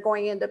teachers, and they're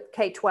going into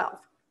K-12.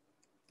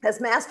 As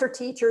master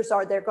teachers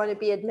they're going to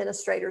be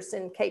administrators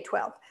in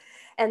K-12.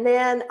 And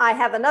then I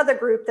have another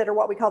group that are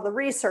what we call the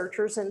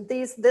researchers, and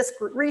this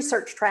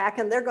research track,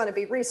 and they're going to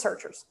be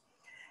researchers.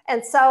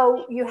 And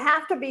so you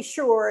have to be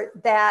sure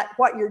that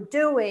what you're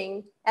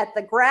doing at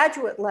the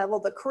graduate level,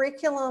 the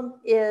curriculum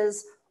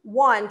is,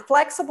 one,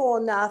 flexible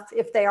enough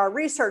if they are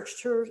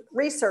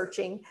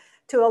researching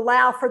to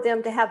allow for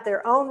them to have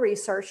their own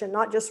research and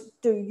not just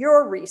do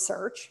your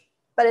research.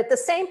 But at the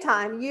same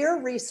time,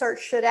 your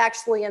research should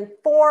actually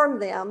inform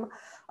them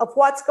of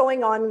what's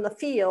going on in the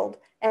field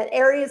and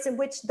areas in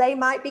which they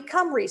might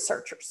become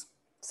researchers.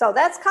 So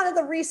that's kind of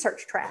the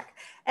research track.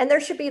 And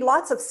there should be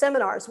lots of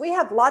seminars. We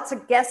have lots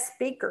of guest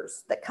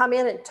speakers that come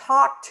in and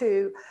talk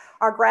to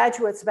our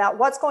graduates about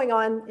what's going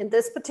on in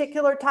this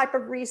particular type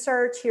of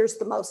research. Here's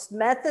the most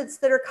methods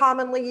that are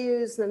commonly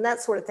used and that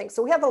sort of thing.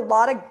 So we have a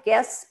lot of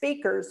guest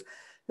speakers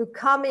who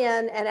come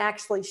in and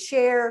actually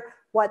share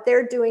what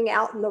they're doing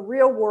out in the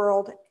real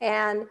world.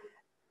 And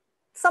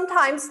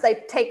sometimes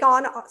they take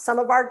on some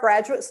of our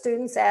graduate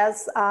students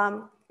as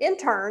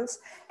interns,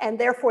 and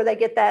therefore they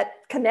get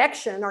that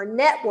connection or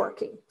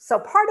networking. So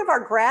part of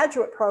our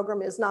graduate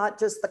program is not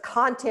just the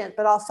content,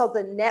 but also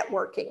the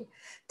networking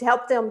to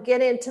help them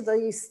get into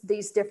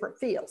these different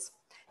fields.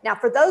 Now,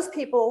 for those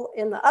people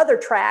in the other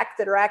track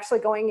that are actually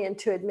going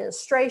into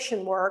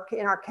administration work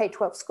in our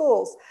K-12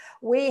 schools,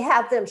 we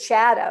have them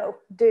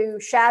do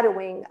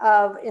shadowing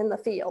in the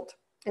field.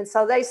 And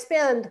so they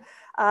spend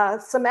a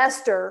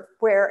semester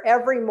where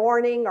every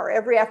morning or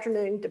every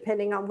afternoon,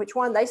 depending on which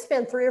one, they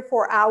spend 3 or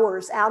 4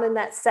 hours out in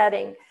that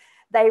setting.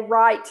 They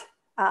write,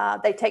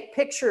 they take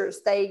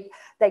pictures, they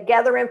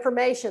gather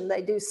information,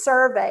 they do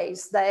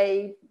surveys,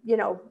 they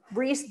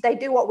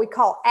do what we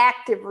call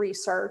active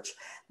research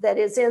that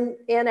is in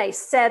a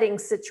setting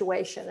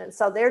situation. And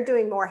so they're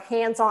doing more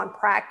hands-on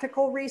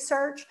practical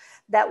research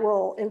that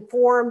will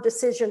inform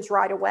decisions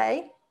right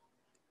away.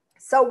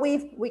 So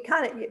we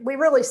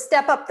really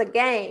step up the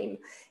game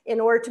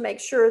in order to make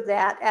sure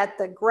that at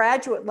the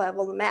graduate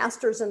level, the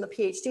master's and the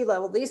PhD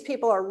level, these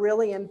people are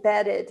really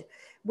embedded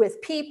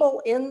with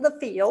people in the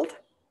field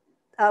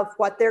of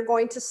what they're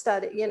going to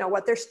study,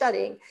 what they're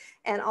studying,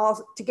 and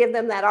also to give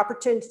them that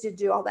opportunity to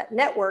do all that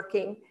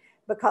networking,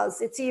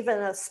 because it's even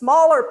a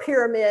smaller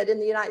pyramid in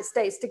the United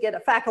States to get a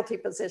faculty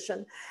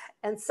position.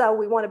 And so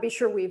we want to be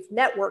sure we've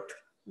networked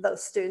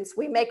those students.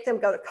 We make them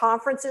go to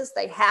conferences.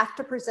 They have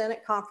to present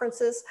at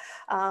conferences.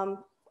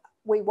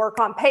 We work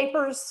on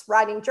papers,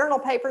 writing journal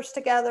papers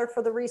together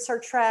for the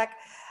research track.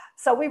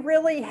 So we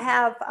really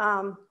have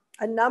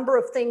a number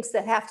of things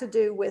that have to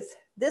do with,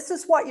 this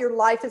is what your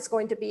life is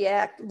going to be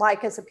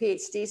like as a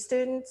PhD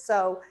student.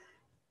 So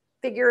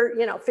figure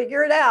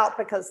it out,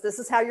 because this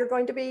is how your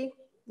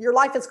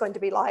life is going to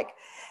be like.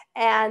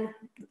 And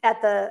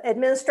at the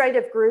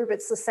administrative group,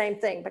 it's the same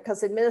thing,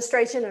 because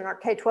administration in our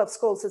K-12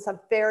 schools is a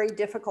very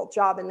difficult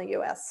job in the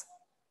US.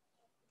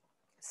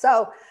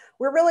 So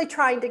we're really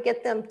trying to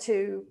get them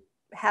to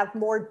have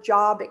more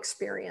job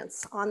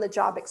experience, on the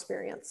job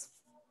experience.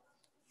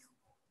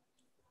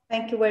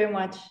 Thank you very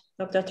much,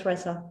 Dr.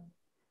 Teresa.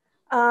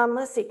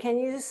 Let's see, can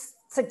you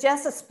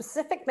suggest a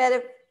specific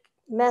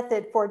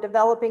method for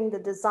developing the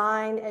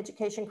design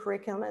education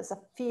curriculum as a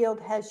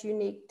field has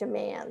unique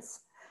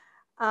demands?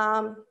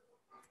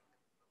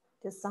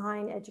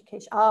 Design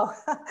education. Oh,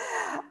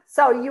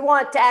 so you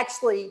want to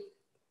actually,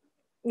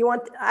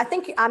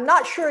 I'm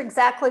not sure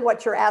exactly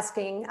what you're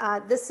asking.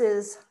 This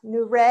is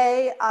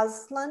Nurey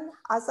Aslan.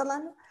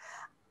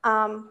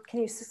 Can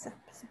you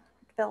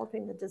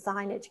developing the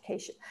design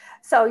education?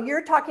 So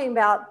you're talking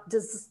about,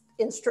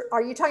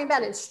 are you talking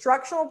about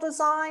instructional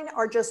design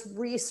or just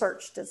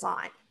research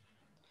design?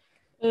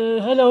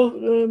 Hello,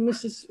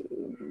 Mrs.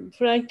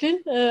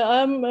 Franklin.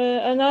 I'm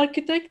an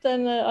architect,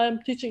 and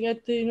I'm teaching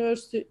at the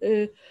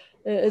university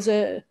as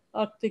a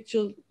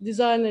architectural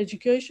design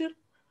education.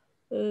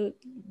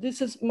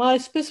 This is my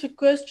specific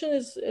question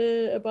is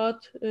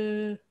about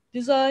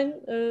design,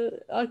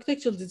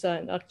 architectural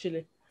design,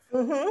 actually.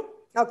 Mm-hmm.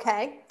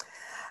 Okay.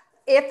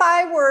 If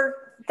I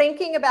were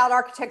thinking about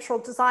architectural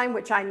design,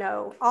 which I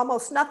know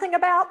almost nothing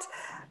about,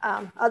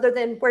 other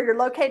than where you're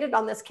located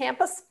on this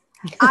campus,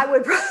 I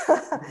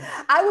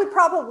would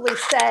probably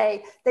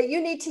say that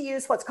you need to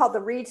use what's called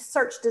the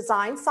research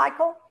design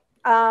cycle.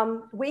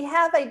 We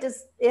have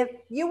if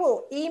you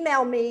will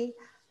email me,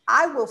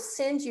 I will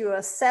send you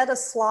a set of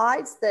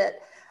slides that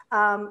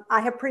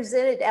I have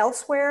presented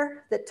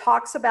elsewhere that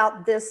talks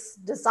about this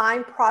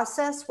design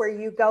process where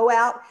you go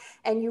out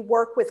and you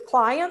work with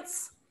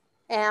clients,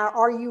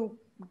 or you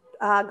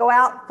go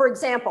out, for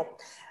example,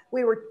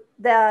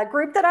 the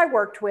group that I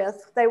worked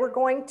with, they were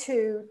going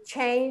to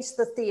change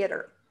the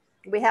theater.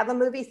 We have a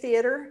movie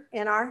theater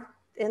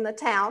in the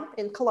town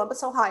in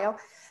Columbus, Ohio.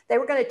 They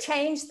were going to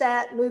change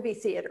that movie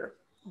theater.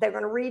 They were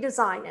going to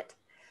redesign it.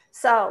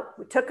 So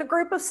we took a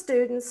group of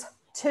students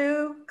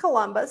to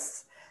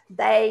Columbus.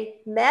 They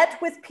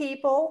met with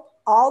people,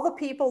 all the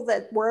people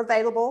that were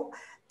available,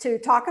 to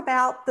talk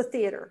about the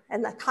theater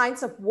and the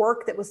kinds of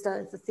work that was done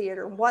at the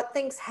theater, what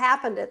things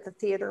happened at the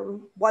theater,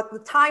 what the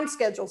time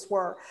schedules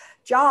were,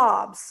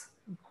 jobs,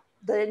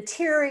 the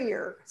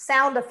interior,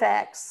 sound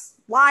effects,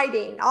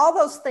 lighting, all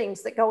those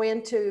things that go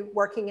into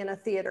working in a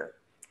theater.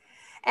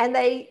 And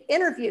they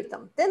interviewed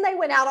them. Then they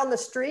went out on the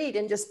street,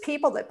 and just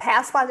people that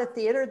passed by the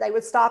theater, they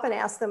would stop and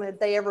ask them, had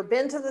they ever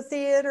been to the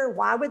theater?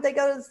 Why would they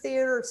go to the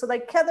theater? So they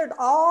gathered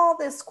all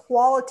this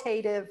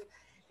qualitative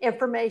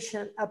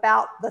information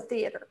about the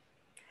theater.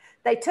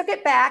 They took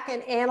it back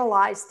and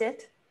analyzed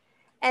it,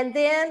 and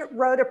then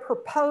wrote a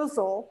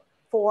proposal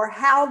for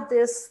how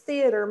this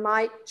theater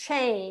might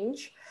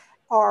change,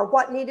 or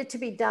what needed to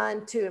be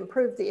done to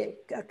improve the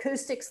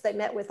acoustics. They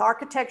met with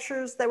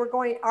architects that were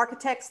going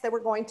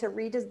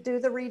to do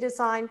the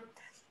redesign.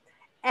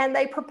 And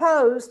they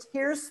proposed,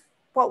 here's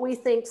what we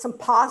think some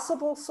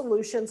possible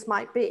solutions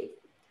might be.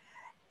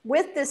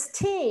 With this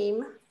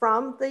team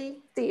from the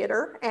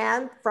theater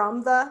and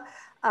from the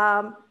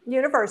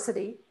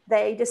university,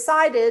 they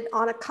decided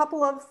on a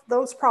couple of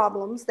those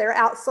problems, their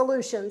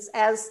solutions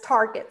as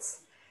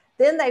targets.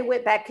 Then they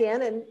went back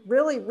in and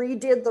really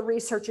redid the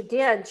research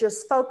again,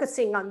 just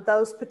focusing on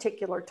those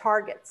particular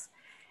targets.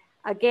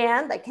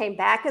 Again, they came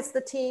back as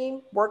the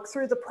team, worked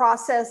through the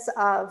process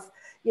of,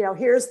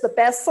 here's the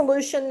best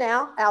solution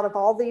now out of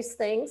all these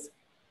things.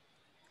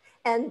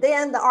 And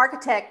then the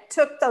architect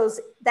took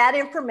that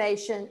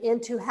information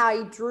into how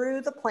he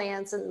drew the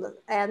plans and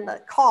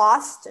the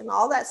cost and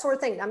all that sort of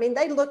thing. I mean,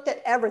 they looked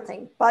at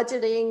everything,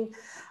 budgeting,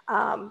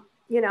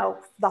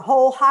 the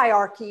whole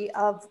hierarchy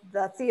of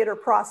the theater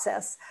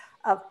process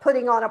of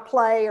putting on a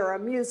play or a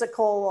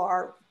musical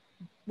or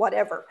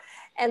whatever.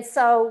 And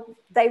so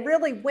they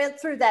really went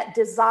through that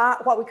design,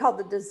 what we call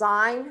the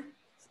design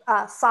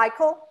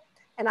cycle.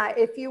 And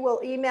if you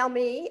will email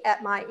me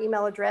at my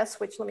email address,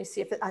 which let me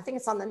see I think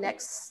it's on the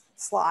next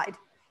slide.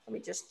 Let me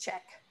just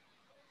check.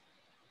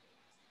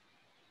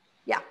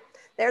 Yeah,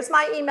 there's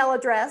my email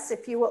address.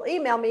 If you will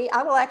email me,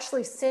 I will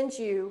actually send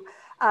you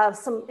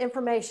some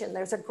information.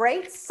 There's a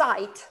great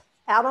site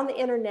out on the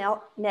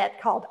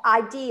internet called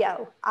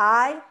IDEO,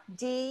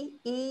 IDEAO.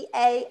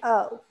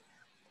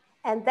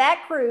 And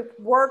that group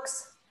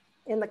works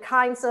in the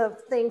kinds of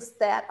things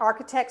that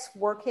architects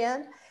work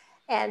in,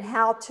 and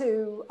how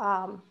to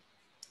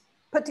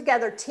put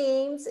together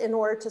teams in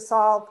order to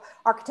solve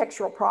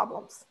architectural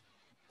problems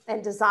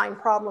and design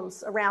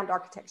problems around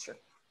architecture.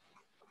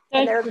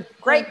 And they're a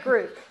great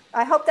group.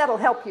 I hope that'll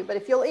help you, but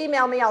if you'll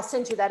email me, I'll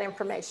send you that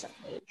information.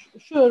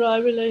 Sure, I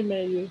will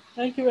email you.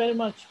 Thank you very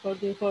much for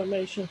the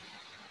information.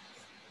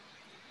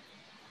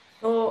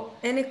 So,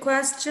 any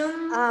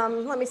question?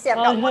 Let me see.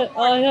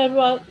 I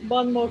have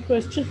one more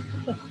question.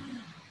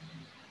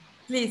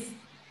 Please.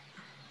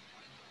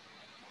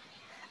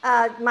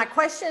 My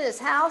question is,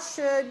 how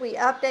should we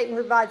update and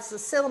revise the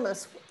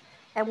syllabus,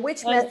 and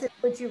which method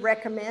would you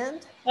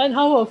recommend? And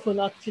how often,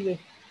 actually?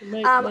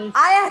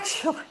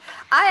 I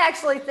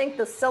actually think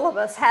the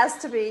syllabus has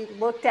to be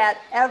looked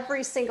at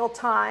every single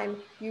time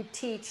you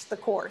teach the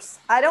course.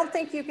 I don't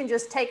think you can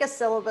just take a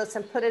syllabus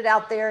and put it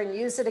out there and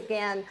use it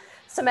again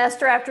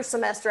semester after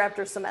semester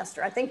after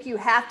semester. I think you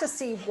have to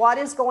see what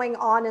is going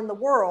on in the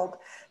world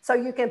so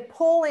you can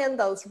pull in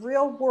those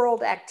real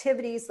world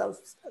activities,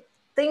 those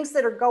things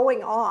that are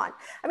going on.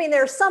 I mean,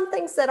 there are some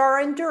things that are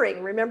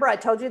enduring. Remember, I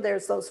told you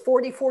there's those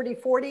 40, 40,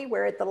 40,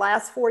 where at the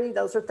last 40,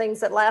 those are things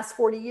that last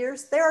 40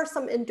 years. There are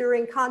some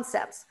enduring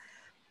concepts.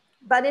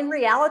 But in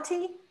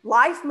reality,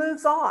 life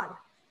moves on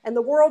and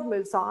the world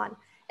moves on.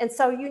 And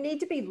so you need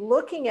to be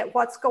looking at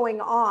what's going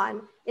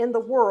on in the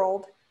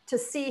world to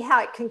see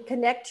how it can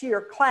connect to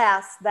your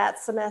class that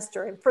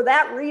semester. And for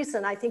that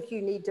reason, I think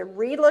you need to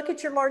relook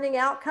at your learning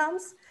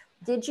outcomes.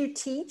 Did you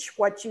teach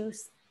what you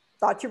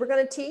thought you were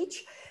going to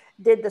teach?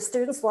 Did the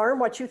students learn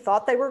what you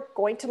thought they were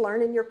going to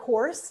learn in your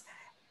course?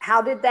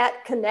 How did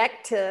that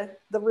connect to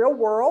the real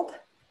world?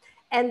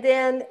 And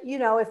then,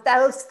 if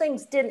those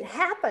things didn't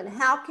happen,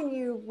 how can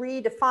you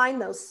redefine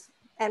those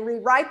and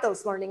rewrite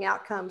those learning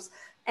outcomes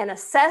and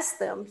assess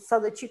them so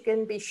that you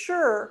can be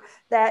sure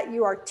that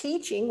you are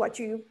teaching what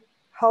you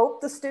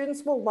hope the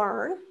students will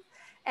learn,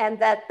 and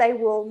that they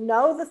will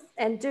know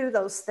and do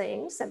those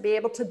things and be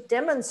able to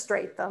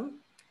demonstrate them,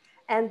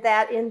 and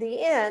that in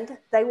the end,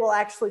 they will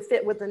actually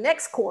fit with the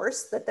next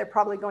course that they're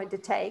probably going to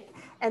take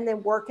and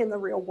then work in the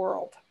real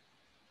world.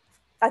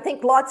 I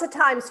think lots of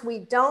times we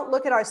don't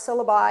look at our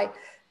syllabi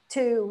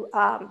to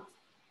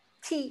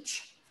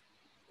teach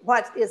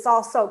what is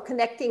also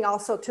connecting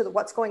also to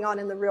what's going on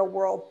in the real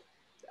world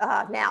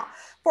now.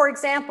 For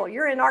example,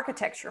 you're in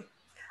architecture.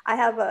 I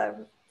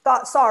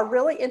saw a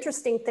really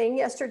interesting thing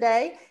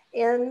yesterday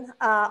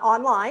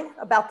online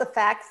about the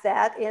fact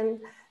that in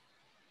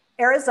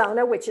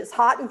Arizona, which is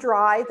hot and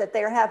dry, that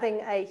they're having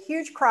a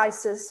huge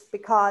crisis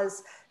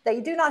because they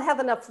do not have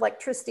enough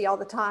electricity all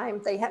the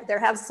time. They're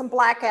having some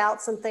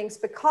blackouts and things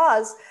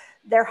because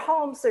their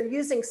homes, they're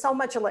using so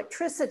much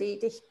electricity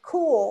to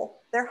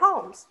cool their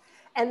homes.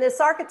 And this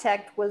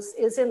architect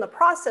is in the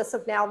process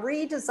of now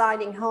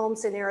redesigning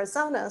homes in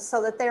Arizona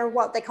so that they're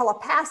what they call a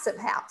passive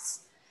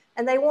house,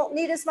 and they won't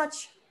need as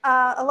much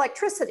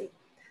electricity.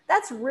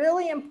 That's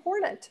really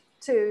important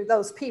to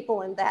those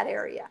people in that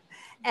area.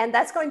 And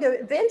that's going to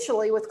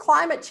eventually, with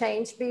climate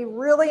change, be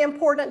really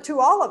important to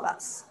all of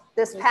us,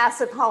 this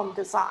passive home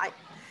design.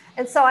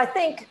 And so I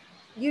think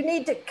you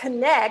need to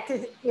connect,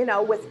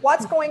 with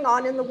what's going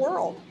on in the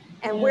world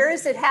and where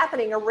is it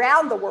happening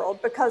around the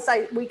world, because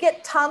we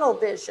get tunnel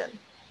vision.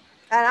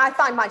 And I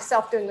find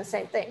myself doing the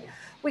same thing.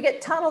 We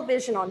get tunnel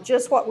vision on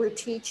just what we're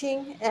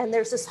teaching. And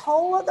there's this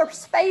whole other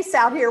space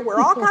out here where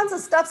all kinds of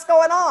stuff's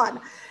going on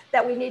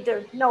that we need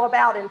to know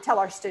about and tell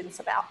our students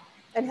about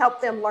and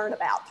help them learn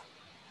about.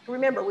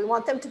 Remember, we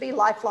want them to be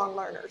lifelong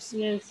learners.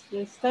 Yes,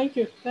 yes. Thank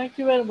you. Thank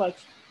you very much.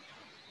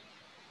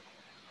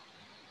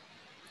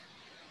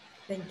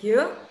 Thank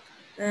you.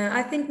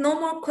 I think no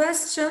more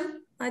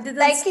question. I didn't.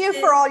 Thank you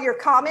for all your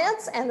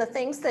comments and the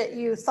things that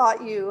you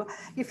thought you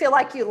feel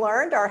like you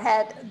learned or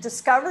had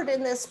discovered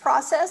in this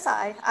process.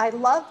 I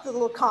love the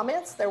little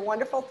comments. They're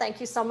wonderful. Thank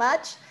you so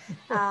much.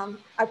 I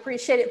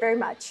appreciate it very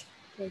much.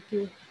 Thank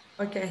you.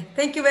 Okay.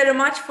 Thank you very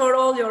much for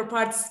all your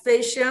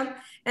participation.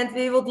 And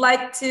we would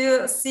like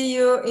to see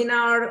you in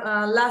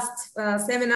our last seminar.